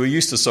 They were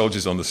used to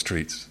soldiers on the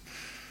streets.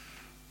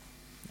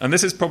 And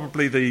this is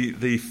probably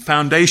the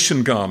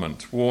foundation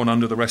garment worn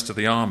under the rest of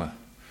the armour.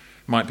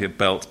 It might be a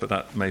belt, but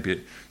that may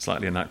be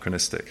slightly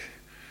anachronistic.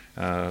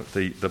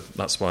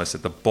 That's why I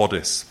said the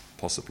bodice,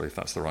 possibly, if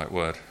that's the right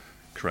word.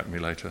 Correct me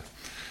later.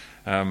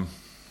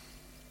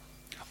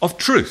 Of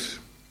truth.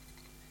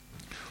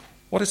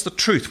 What is the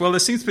truth? Well, there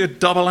seems to be a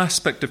double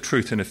aspect of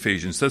truth in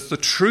Ephesians. There's the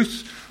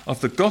truth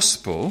of the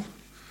gospel.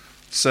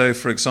 So,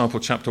 for example,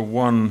 chapter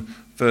 1,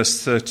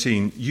 verse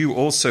 13, you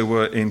also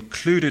were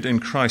included in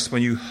Christ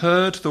when you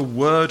heard the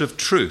word of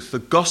truth, the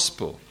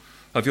gospel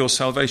of your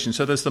salvation.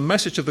 So there's the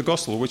message of the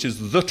gospel, which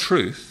is the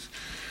truth,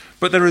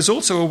 but there is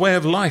also a way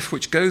of life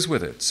which goes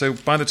with it. So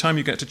by the time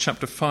you get to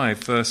chapter 5,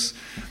 verse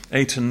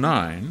 8 and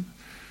 9,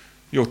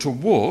 you're to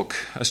walk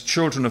as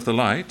children of the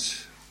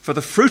light, for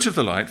the fruit of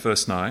the light,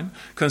 verse 9,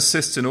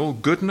 consists in all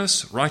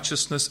goodness,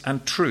 righteousness,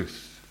 and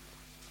truth.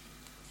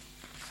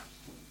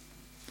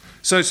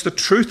 So it's the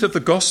truth of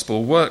the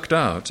gospel worked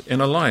out in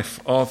a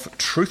life of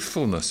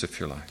truthfulness, if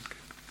you like.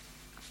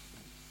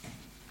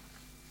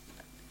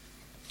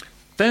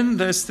 Then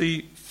there's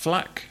the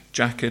flak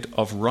jacket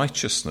of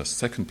righteousness,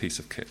 second piece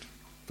of kit,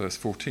 verse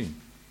 14.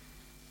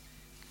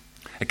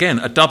 Again,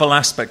 a double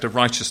aspect of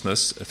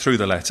righteousness through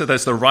the letter.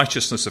 There's the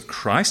righteousness of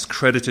Christ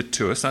credited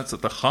to us. That's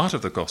at the heart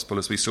of the gospel,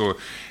 as we saw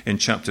in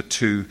chapter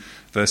 2,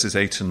 verses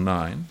 8 and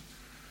 9.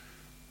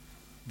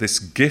 This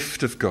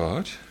gift of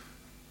God,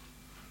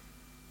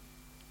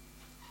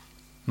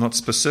 not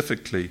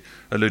specifically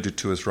alluded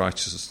to as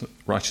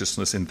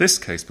righteousness in this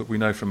case, but we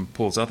know from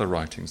Paul's other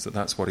writings that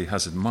that's what he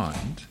has in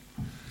mind.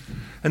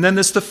 And then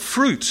there's the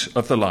fruit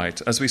of the light,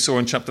 as we saw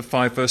in chapter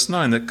 5, verse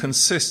 9, that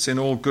consists in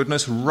all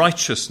goodness,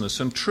 righteousness,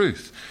 and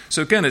truth.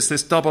 So again, it's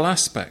this double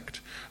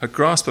aspect, a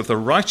grasp of the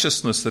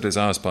righteousness that is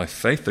ours by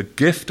faith, the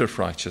gift of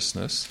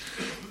righteousness,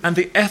 and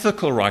the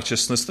ethical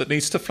righteousness that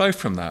needs to flow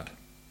from that.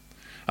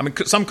 I mean,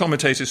 some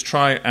commentators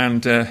try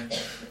and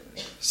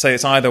say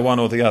it's either one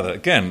or the other.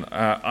 Again,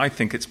 I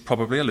think it's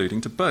probably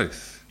alluding to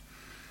both.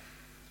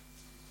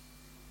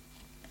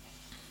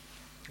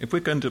 If we're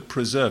going to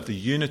preserve the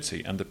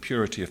unity and the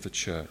purity of the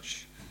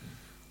church,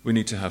 we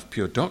need to have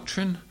pure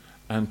doctrine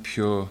and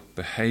pure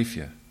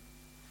behavior.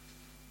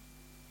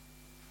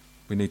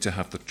 We need to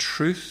have the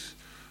truth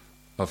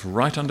of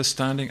right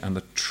understanding and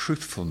the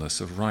truthfulness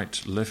of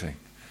right living.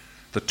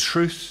 The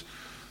truth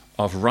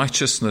of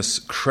righteousness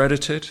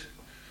credited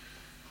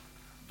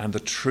and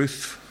the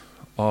truth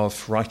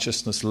of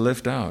righteousness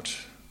lived out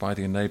by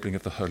the enabling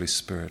of the Holy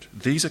Spirit.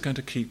 These are going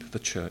to keep the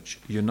church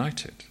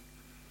united.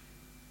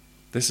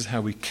 This is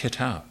how we kit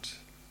out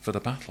for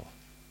the battle.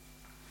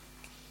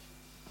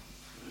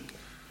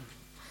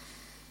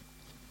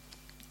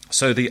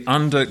 So the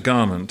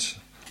undergarment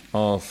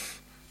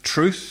of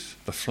truth,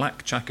 the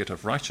flak jacket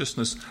of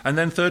righteousness, and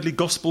then thirdly,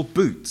 gospel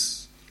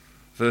boots,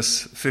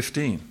 verse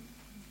 15.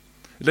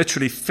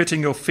 Literally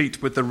fitting your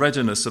feet with the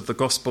readiness of the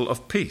gospel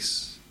of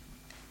peace.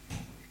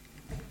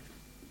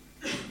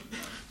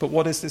 But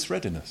what is this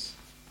readiness?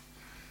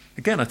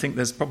 Again, I think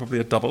there's probably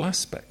a double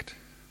aspect.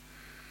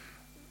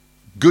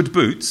 Good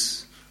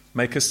boots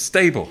make us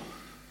stable.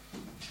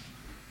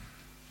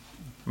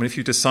 I mean, if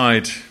you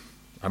decide,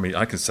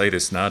 I can say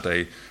this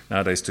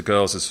nowadays to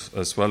girls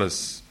as well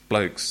as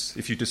blokes,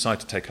 if you decide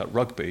to take up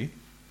rugby,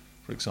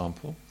 for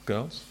example,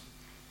 girls,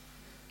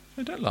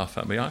 don't laugh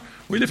at me.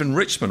 We live in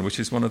Richmond, which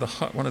is one of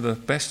the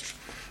best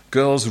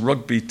girls'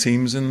 rugby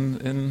teams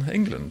in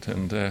England,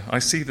 and I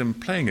see them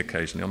playing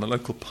occasionally on the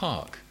local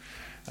park.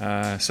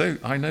 So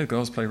I know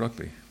girls play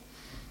rugby.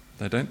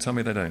 They don't tell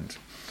me they don't.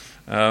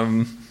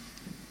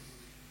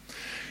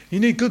 You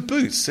need good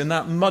boots in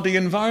that muddy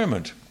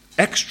environment.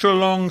 Extra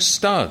long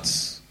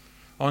studs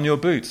on your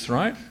boots,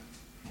 right?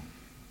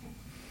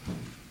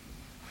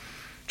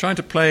 Trying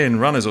to play in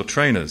runners or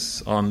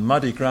trainers on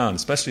muddy ground,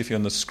 especially if you're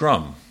in the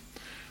scrum,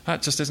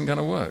 that just isn't going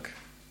to work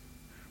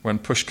when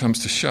push comes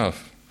to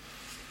shove.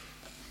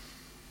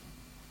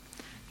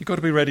 You've got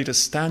to be ready to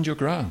stand your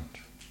ground.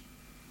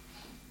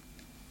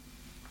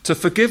 To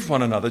forgive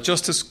one another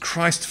just as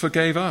Christ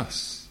forgave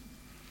us.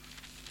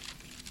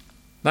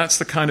 That's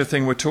the kind of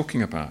thing we're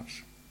talking about.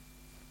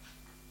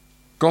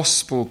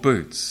 Gospel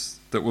boots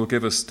that will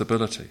give us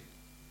stability.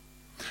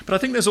 But I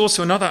think there's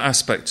also another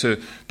aspect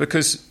to,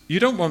 because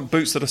you don't want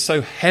boots that are so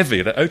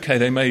heavy that, okay,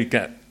 they may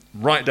get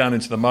right down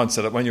into the mud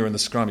so that when you're in the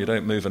scrum you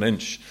don't move an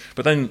inch.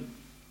 But then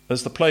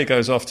as the play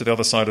goes off to the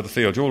other side of the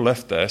field, you're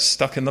left there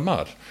stuck in the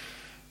mud.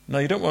 No,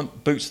 you don't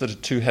want boots that are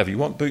too heavy. You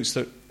want boots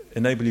that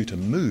enable you to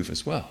move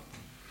as well.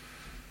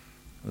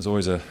 There's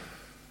always a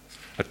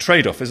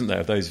trade-off, isn't there,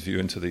 of those of you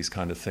into these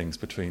kind of things,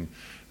 between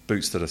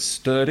boots that are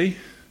sturdy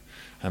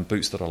and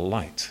boots that are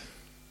light.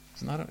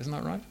 Isn't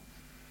that right?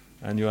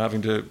 And you're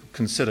having to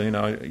consider,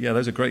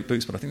 those are great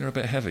boots, but I think they're a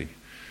bit heavy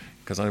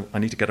because I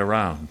need to get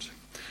around.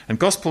 And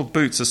gospel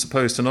boots are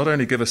supposed to not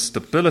only give us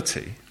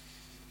stability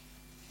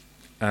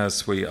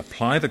as we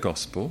apply the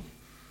gospel,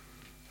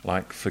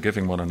 like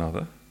forgiving one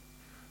another,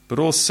 but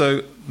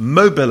also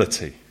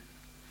mobility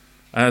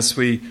as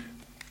we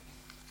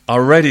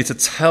are ready to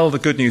tell the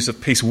good news of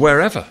peace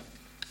wherever,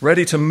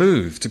 ready to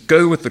move, to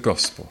go with the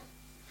gospel.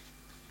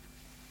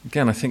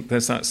 Again, I think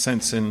there's that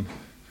sense in,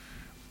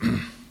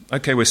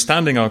 okay, we're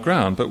standing our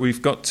ground, but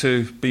we've got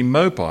to be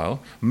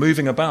mobile,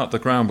 moving about the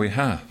ground we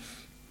have.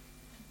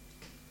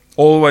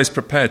 Always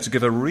prepared to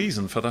give a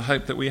reason for the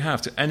hope that we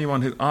have to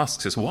anyone who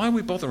asks us, why are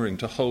we bothering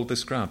to hold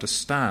this ground, to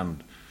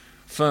stand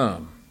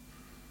firm?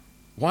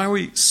 Why are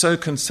we so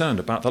concerned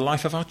about the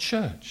life of our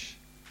church?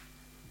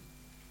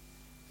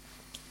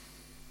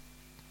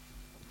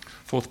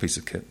 Fourth piece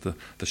of kit,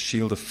 the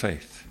shield of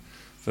faith,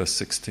 verse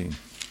 16.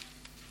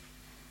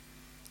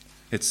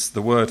 It's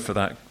the word for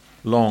that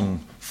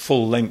long,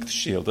 full-length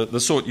shield, the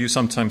sort you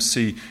sometimes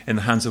see in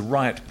the hands of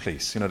riot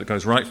police, that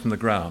goes right from the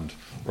ground,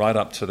 right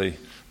up to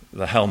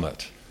the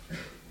helmet.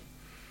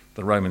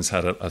 The Romans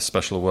had a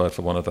special word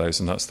for one of those,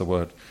 and that's the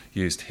word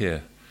used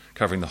here,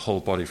 covering the whole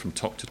body from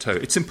top to toe.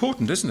 It's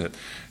important, isn't it?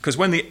 Because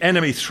when the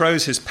enemy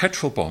throws his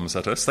petrol bombs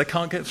at us, they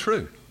can't get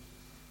through.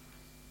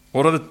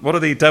 What are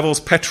the devil's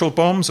petrol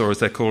bombs, or as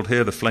they're called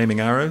here, the flaming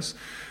arrows?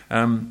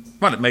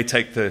 It may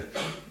take the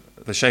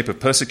shape of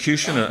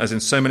persecution, as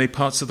in so many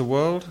parts of the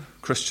world.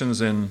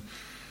 Christians in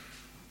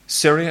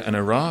Syria and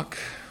Iraq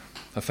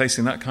are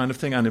facing that kind of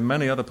thing, and in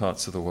many other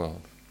parts of the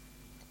world.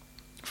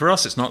 For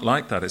us, it's not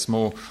like that. It's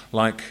more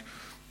like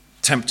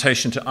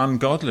temptation to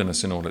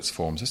ungodliness in all its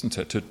forms, isn't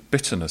it? To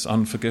bitterness,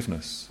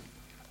 unforgiveness,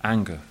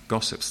 anger,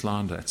 gossip,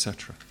 slander,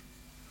 etc.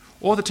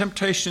 Or the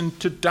temptation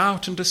to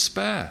doubt and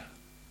despair.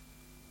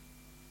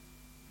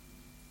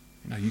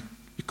 You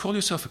call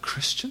yourself a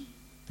Christian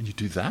and you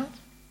do that?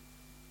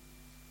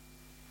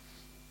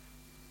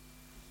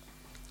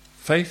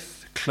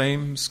 Faith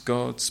claims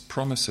God's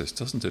promises,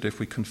 doesn't it? If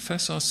we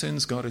confess our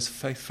sins, God is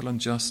faithful and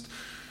just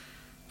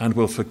and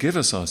will forgive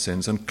us our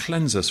sins and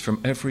cleanse us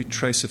from every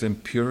trace of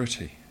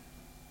impurity.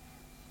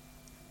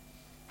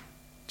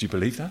 Do you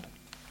believe that?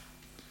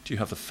 Do you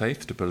have the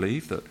faith to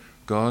believe that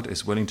God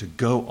is willing to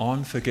go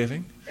on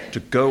forgiving, to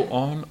go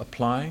on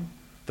applying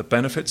the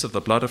benefits of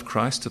the blood of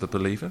Christ to the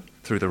believer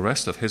through the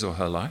rest of his or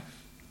her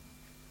life?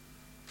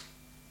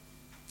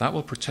 That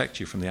will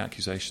protect you from the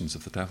accusations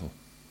of the devil.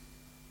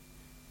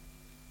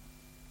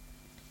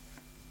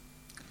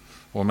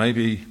 Or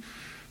maybe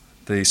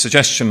the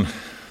suggestion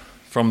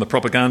from the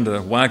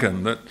propaganda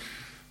wagon that,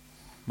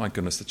 my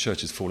goodness, the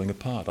church is falling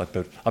apart.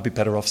 I'd be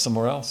better off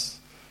somewhere else.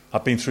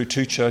 I've been through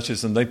 2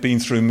 churches and they've been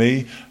through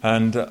me,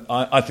 and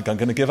I think I'm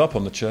going to give up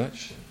on the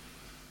church.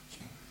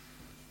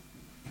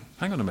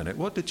 Hang on a minute,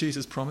 what did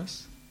Jesus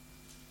promise?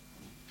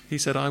 He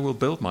said, I will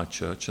build my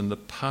church and the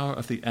power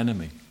of the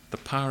enemy, the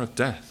power of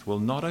death, will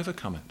not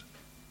overcome it.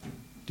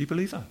 Do you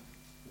believe that?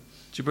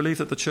 Do you believe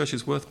that the church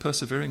is worth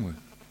persevering with?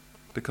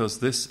 Because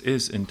this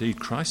is indeed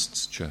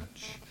Christ's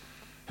church,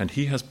 and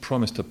he has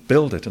promised to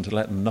build it and to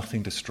let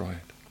nothing destroy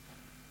it.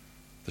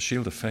 The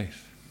shield of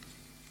faith.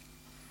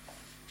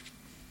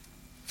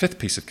 Fifth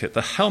piece of kit,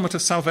 the helmet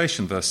of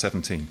salvation, verse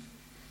 17.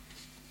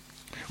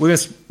 We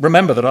must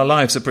remember that our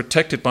lives are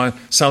protected by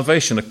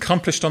salvation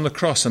accomplished on the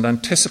cross and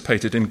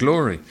anticipated in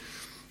glory.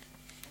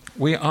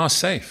 We are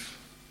safe.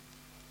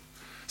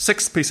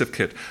 Sixth piece of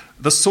kit,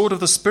 the sword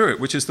of the Spirit,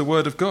 which is the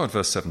word of God,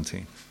 verse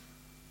 17.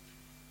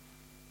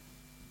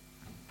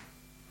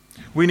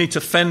 We need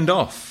to fend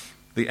off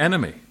the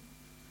enemy.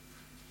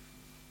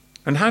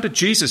 And how did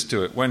Jesus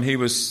do it when he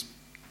was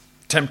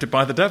tempted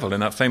by the devil in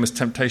that famous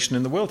temptation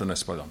in the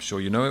wilderness? Well, I'm sure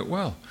you know it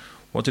well.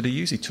 What did he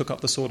use? He took up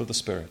the sword of the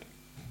Spirit,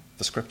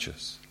 the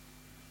Scriptures,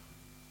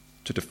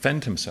 to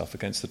defend himself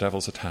against the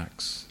devil's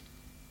attacks.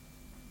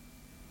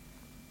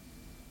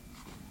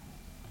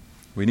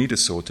 We need a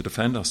sword to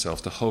defend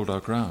ourselves, to hold our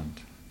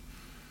ground.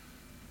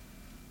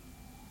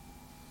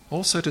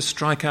 Also to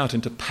strike out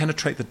and to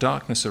penetrate the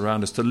darkness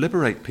around us, to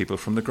liberate people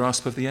from the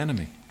grasp of the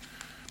enemy.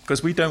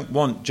 Because we don't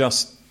want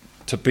just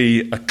to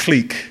be a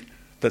clique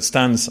that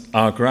stands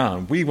our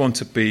ground. We want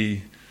to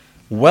be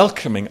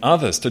welcoming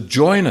others to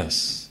join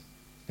us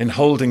in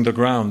holding the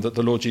ground that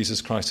the Lord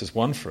Jesus Christ has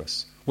won for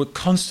us. We're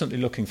constantly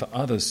looking for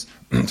others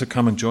to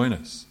come and join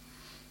us.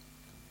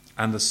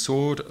 And the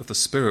sword of the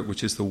Spirit,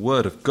 which is the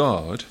Word of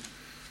God,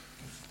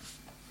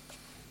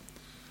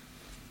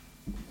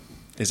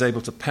 is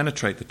able to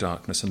penetrate the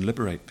darkness and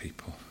liberate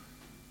people.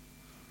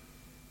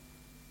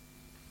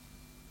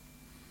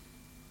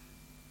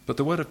 But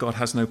the Word of God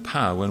has no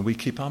power when we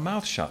keep our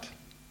mouth shut.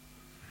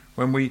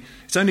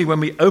 It's only when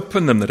we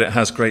open them that it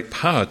has great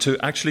power to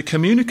actually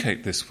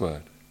communicate this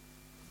Word.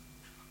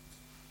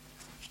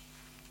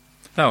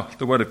 Now,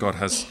 the Word of God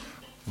has,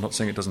 I'm not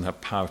saying it doesn't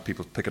have power if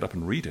people pick it up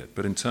and read it,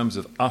 but in terms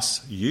of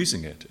us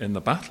using it in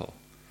the battle,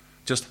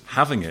 just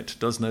having it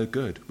does no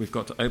good. We've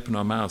got to open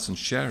our mouths and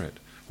share it,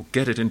 or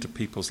get it into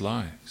people's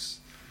lives.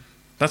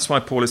 That's why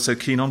Paul is so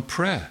keen on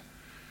prayer.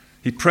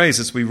 He prays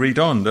as we read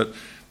on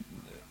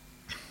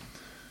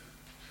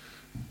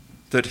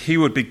that he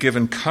would be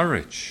given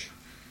courage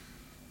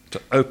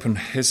to open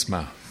his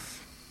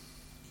mouth.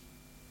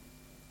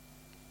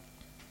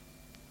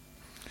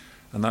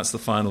 And that's the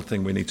final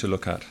thing we need to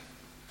look at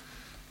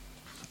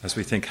as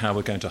we think how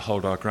we're going to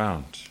hold our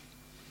ground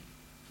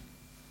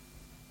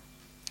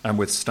and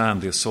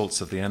withstand the assaults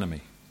of the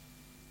enemy.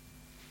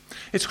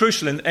 It's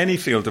crucial in any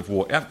field of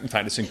war. In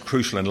fact, it's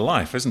crucial in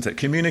life, isn't it?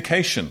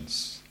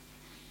 Communications.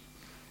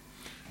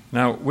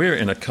 Now, we're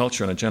in a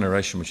culture and a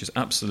generation which is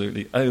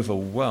absolutely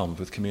overwhelmed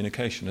with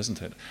communication,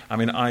 isn't it? I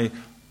mean, I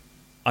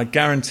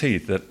guarantee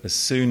that as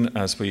soon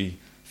as we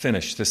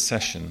finish this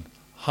session,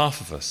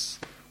 half of us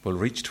will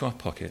reach to our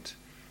pocket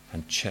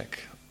and check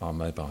our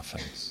mobile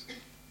phones.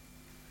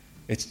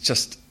 It's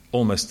just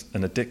almost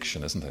an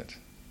addiction, isn't it?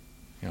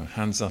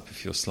 Hands up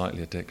if you're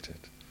slightly addicted.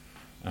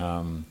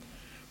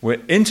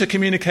 We're into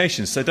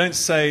communications, so don't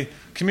say,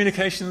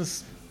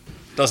 communications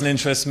doesn't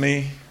interest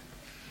me.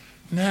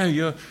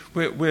 No,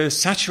 we're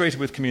saturated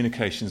with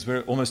communications.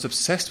 We're almost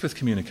obsessed with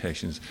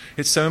communications.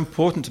 It's so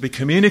important to be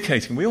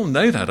communicating. We all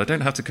know that. I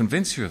don't have to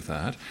convince you of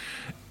that.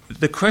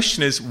 The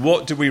question is,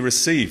 what do we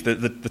receive?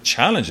 The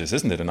challenge is,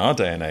 isn't it, in our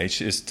day and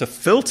age, is to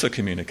filter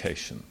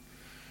communication.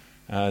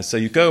 So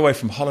you go away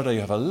from holiday,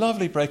 you have a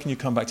lovely break, and you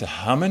come back to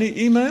how many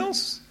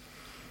emails?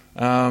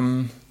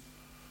 And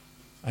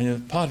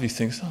part of you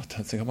thinks, I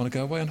don't think I want to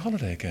go away on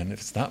holiday again,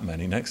 if it's that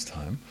many next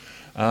time.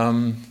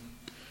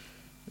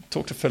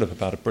 Talk to Philip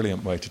about a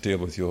brilliant way to deal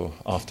with your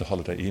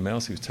after-holiday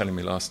emails. He was telling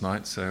me last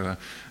night, so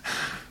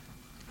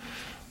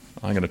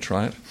I'm going to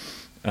try it.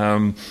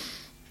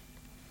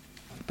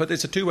 But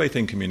it's a two-way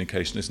thing,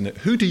 communication, isn't it?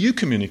 Who do you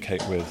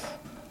communicate with?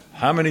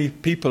 How many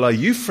people are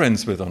you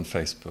friends with on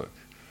Facebook?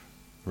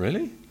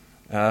 Really?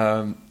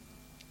 Do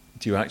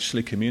you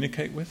actually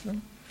communicate with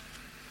them?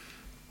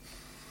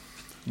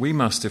 We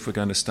must, if we're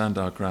going to stand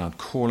our ground,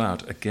 call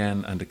out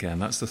again and again.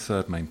 That's the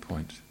third main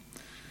point.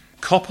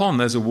 Cop on,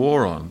 there's a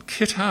war on.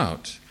 Kit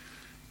out.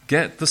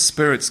 Get the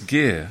Spirit's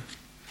gear.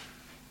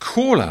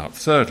 Call out,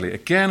 thirdly,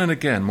 again and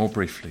again, more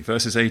briefly,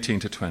 verses 18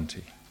 to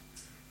 20.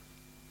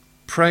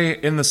 Pray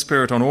in the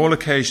Spirit on all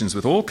occasions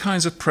with all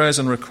kinds of prayers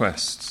and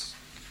requests.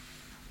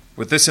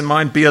 With this in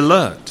mind, be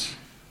alert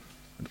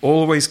and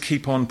always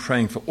keep on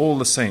praying for all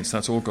the saints,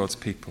 that's all God's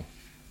people.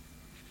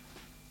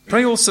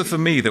 Pray also for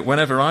me that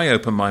whenever I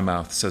open my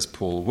mouth, says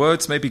Paul,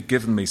 words may be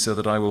given me so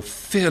that I will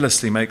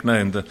fearlessly make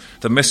known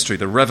the mystery,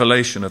 the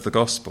revelation of the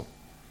gospel,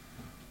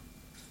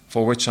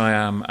 for which I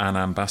am an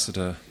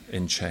ambassador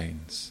in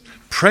chains.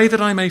 Pray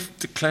that I may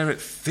declare it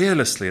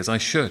fearlessly as I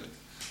should.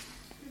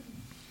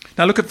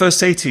 Now look at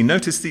verse 18.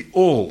 Notice the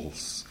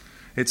alls.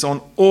 It's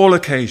on all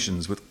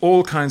occasions with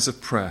all kinds of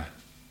prayer.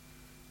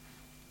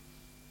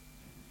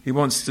 He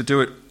wants to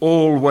do it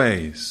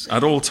always,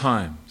 at all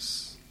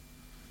times,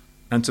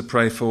 and to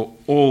pray for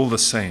all the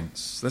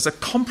saints. There's a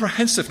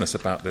comprehensiveness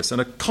about this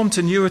and a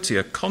continuity,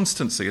 a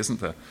constancy,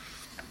 isn't there?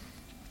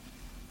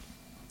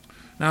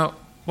 Now,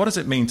 what does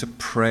it mean to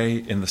pray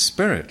in the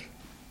Spirit?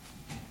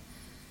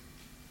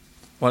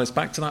 Well, it's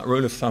back to that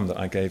rule of thumb that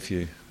I gave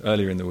you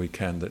earlier in the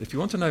weekend, that if you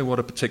want to know what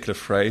a particular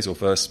phrase or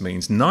verse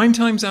means, 9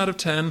 times out of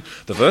 10,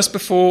 the verse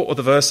before or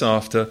the verse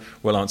after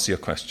will answer your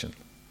question.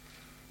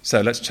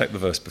 So let's check the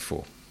verse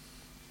before.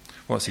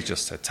 What's he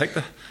just said? Take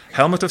the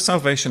helmet of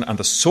salvation and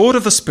the sword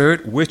of the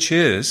Spirit, which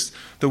is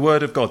the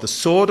word of God. The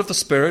sword of the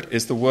Spirit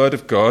is the word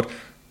of God,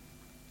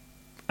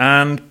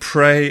 and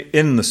pray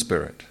in the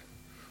Spirit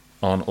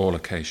on all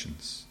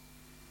occasions.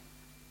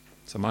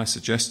 So my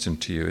suggestion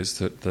to you is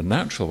that the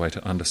natural way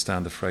to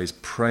understand the phrase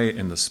pray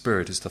in the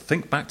Spirit is to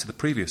think back to the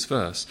previous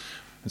verse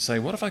and say,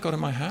 what have I got in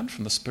my hand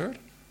from the Spirit?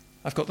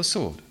 I've got the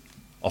sword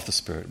of the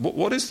Spirit.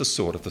 What is the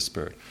sword of the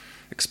Spirit?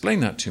 Explain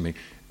that to me.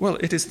 Well,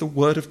 it is the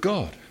Word of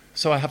God.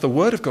 So I have the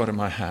Word of God in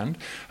my hand,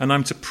 and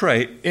I'm to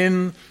pray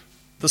in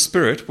the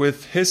Spirit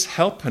with His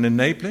help and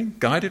enabling,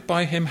 guided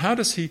by Him. How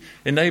does He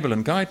enable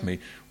and guide me?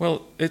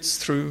 Well, it's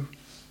through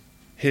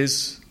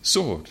His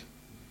sword,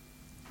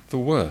 the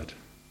Word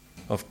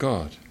of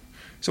God.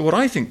 So what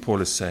I think Paul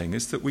is saying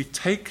is that we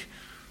take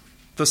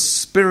the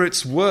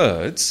Spirit's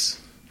words,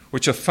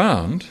 which are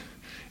found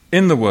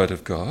in the Word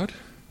of God,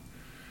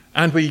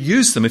 and we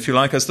use them, if you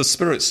like, as the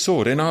Spirit's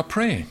sword in our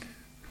praying.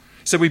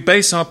 So we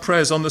base our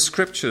prayers on the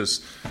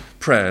Scriptures'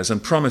 prayers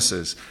and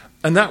promises,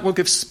 And that will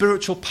give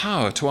spiritual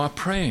power to our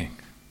praying.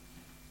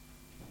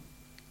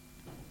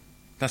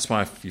 That's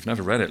why, if you've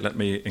never read it, let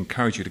me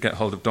encourage you to get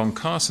hold of Don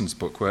Carson's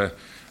book where,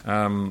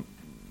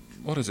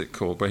 what is it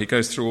called? Where he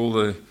goes through all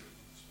the...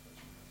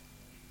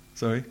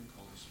 Sorry?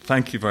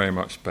 Thank you very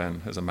much,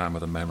 Ben, as a man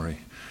with a memory.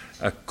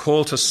 A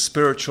call to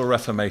spiritual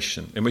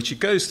reformation, in which he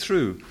goes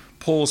through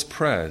Paul's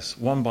prayers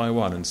one by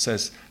one and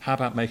says, how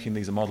about making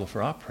these a model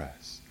for our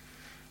prayers?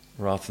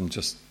 Rather than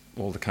just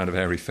all the kind of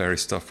airy-fairy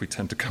stuff we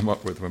tend to come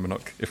up with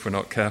if we're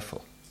not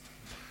careful.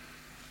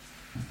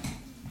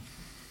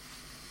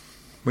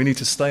 We need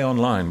to stay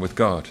online with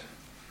God.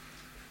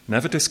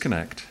 Never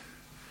disconnect.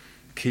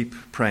 Keep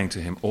praying to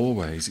him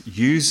always,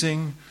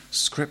 using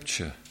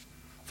Scripture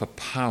for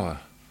power,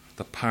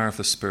 the power of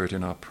the Spirit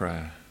in our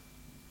prayer.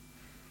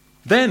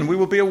 Then we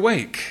will be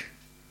awake,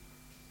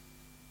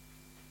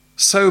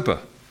 sober,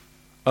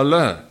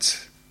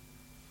 alert,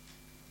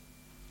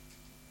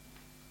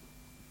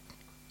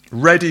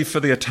 ready for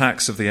the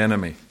attacks of the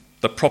enemy,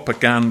 the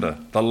propaganda,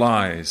 the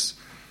lies.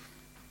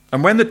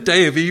 And when the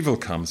day of evil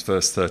comes,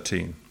 verse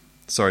 18.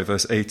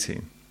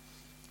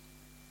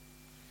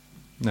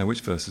 No,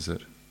 which verse is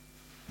it?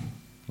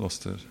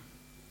 Lost it.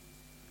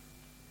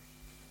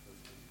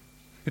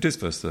 It is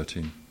verse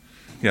 13.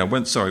 Yeah,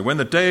 when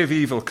the day of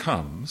evil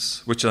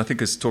comes, which I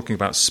think is talking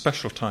about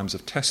special times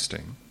of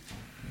testing,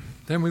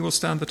 then we will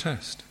stand the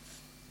test.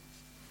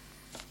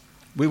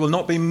 We will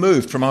not be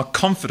moved from our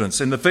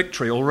confidence in the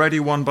victory already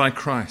won by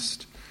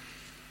Christ.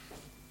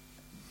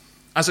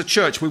 As a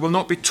church, we will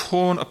not be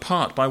torn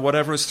apart by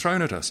whatever is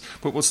thrown at us,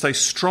 but will stay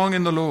strong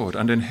in the Lord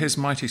and in his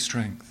mighty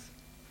strength.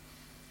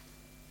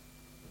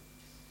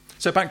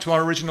 So back to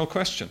our original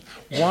question.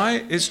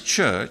 Why is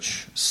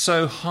church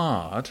so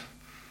hard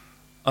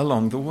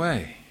along the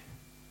way?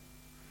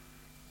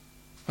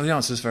 Well, the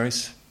answer is very,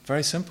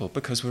 very simple.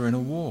 Because we're in a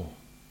war.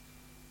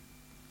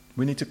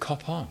 We need to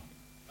cop on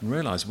and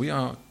realize we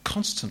are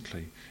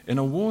constantly in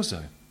a war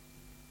zone.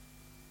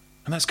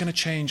 And that's going to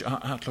change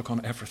our outlook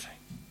on everything.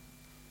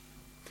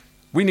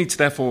 We need to,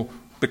 therefore,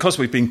 because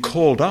we've been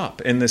called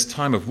up in this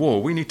time of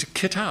war, we need to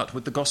kit out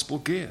with the gospel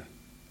gear.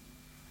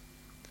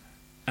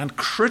 And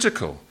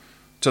critical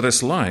to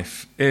this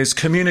life is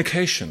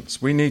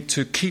communications. We need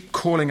to keep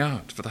calling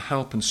out for the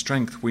help and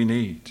strength we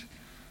need.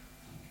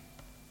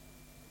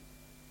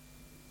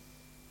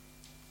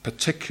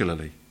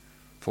 Particularly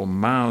for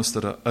mouths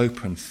that are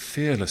open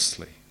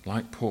fearlessly,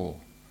 like Paul,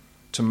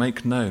 to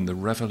make known the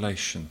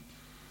revelation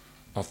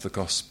of the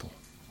gospel.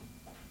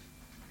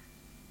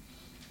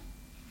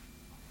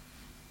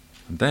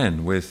 And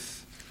then,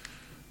 with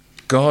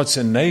God's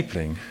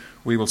enabling,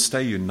 we will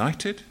stay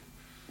united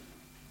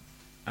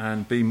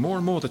and be more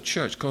and more the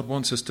church God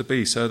wants us to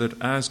be, so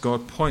that as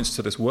God points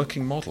to this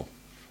working model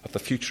of the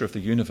future of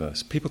the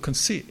universe, people can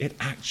see it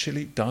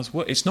actually does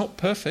work. It's not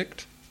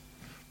perfect,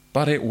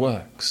 but it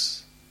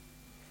works.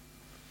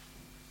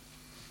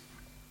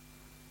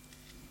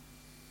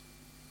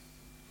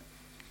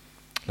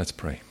 Let's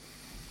pray.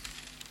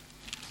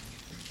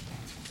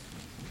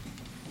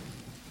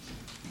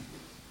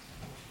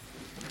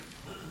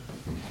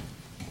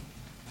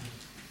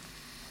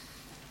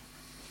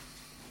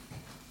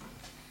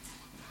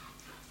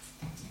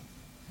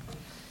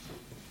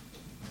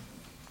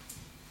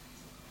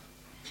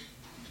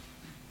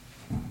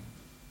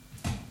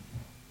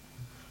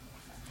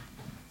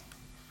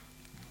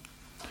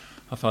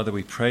 Our Father,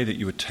 we pray that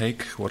you would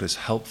take what is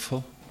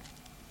helpful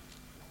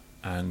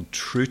and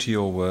true to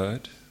your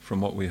word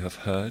from what we have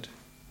heard,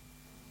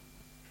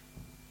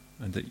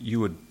 and that you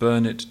would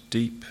burn it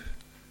deep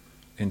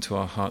into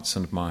our hearts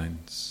and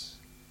minds.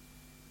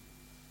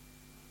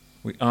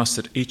 We ask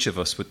that each of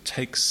us would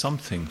take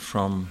something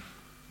from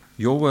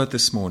your word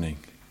this morning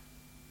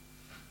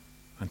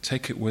and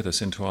take it with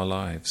us into our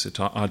lives,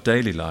 into our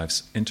daily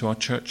lives, into our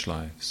church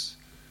lives,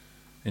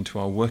 into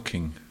our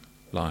working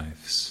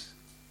lives.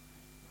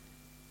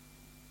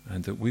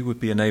 And that we would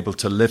be enabled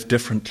to live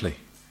differently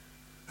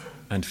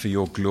and for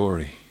your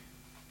glory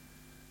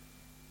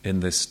in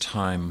this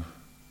time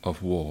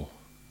of war.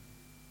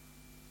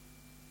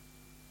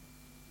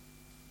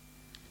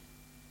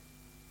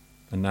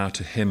 And now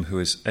to him who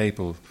is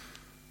able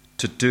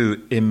to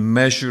do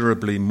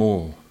immeasurably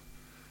more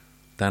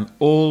than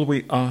all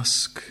we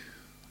ask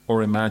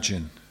or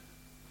imagine,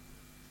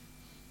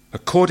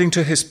 according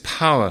to his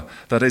power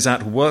that is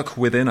at work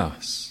within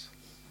us,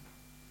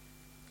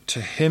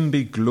 to him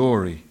be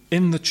glory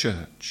in the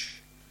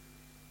church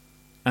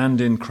and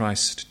in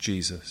Christ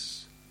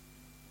Jesus,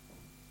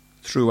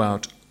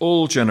 throughout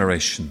all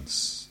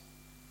generations,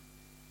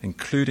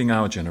 including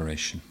our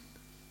generation,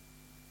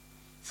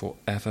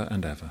 forever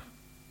and ever.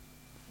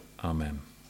 Amen.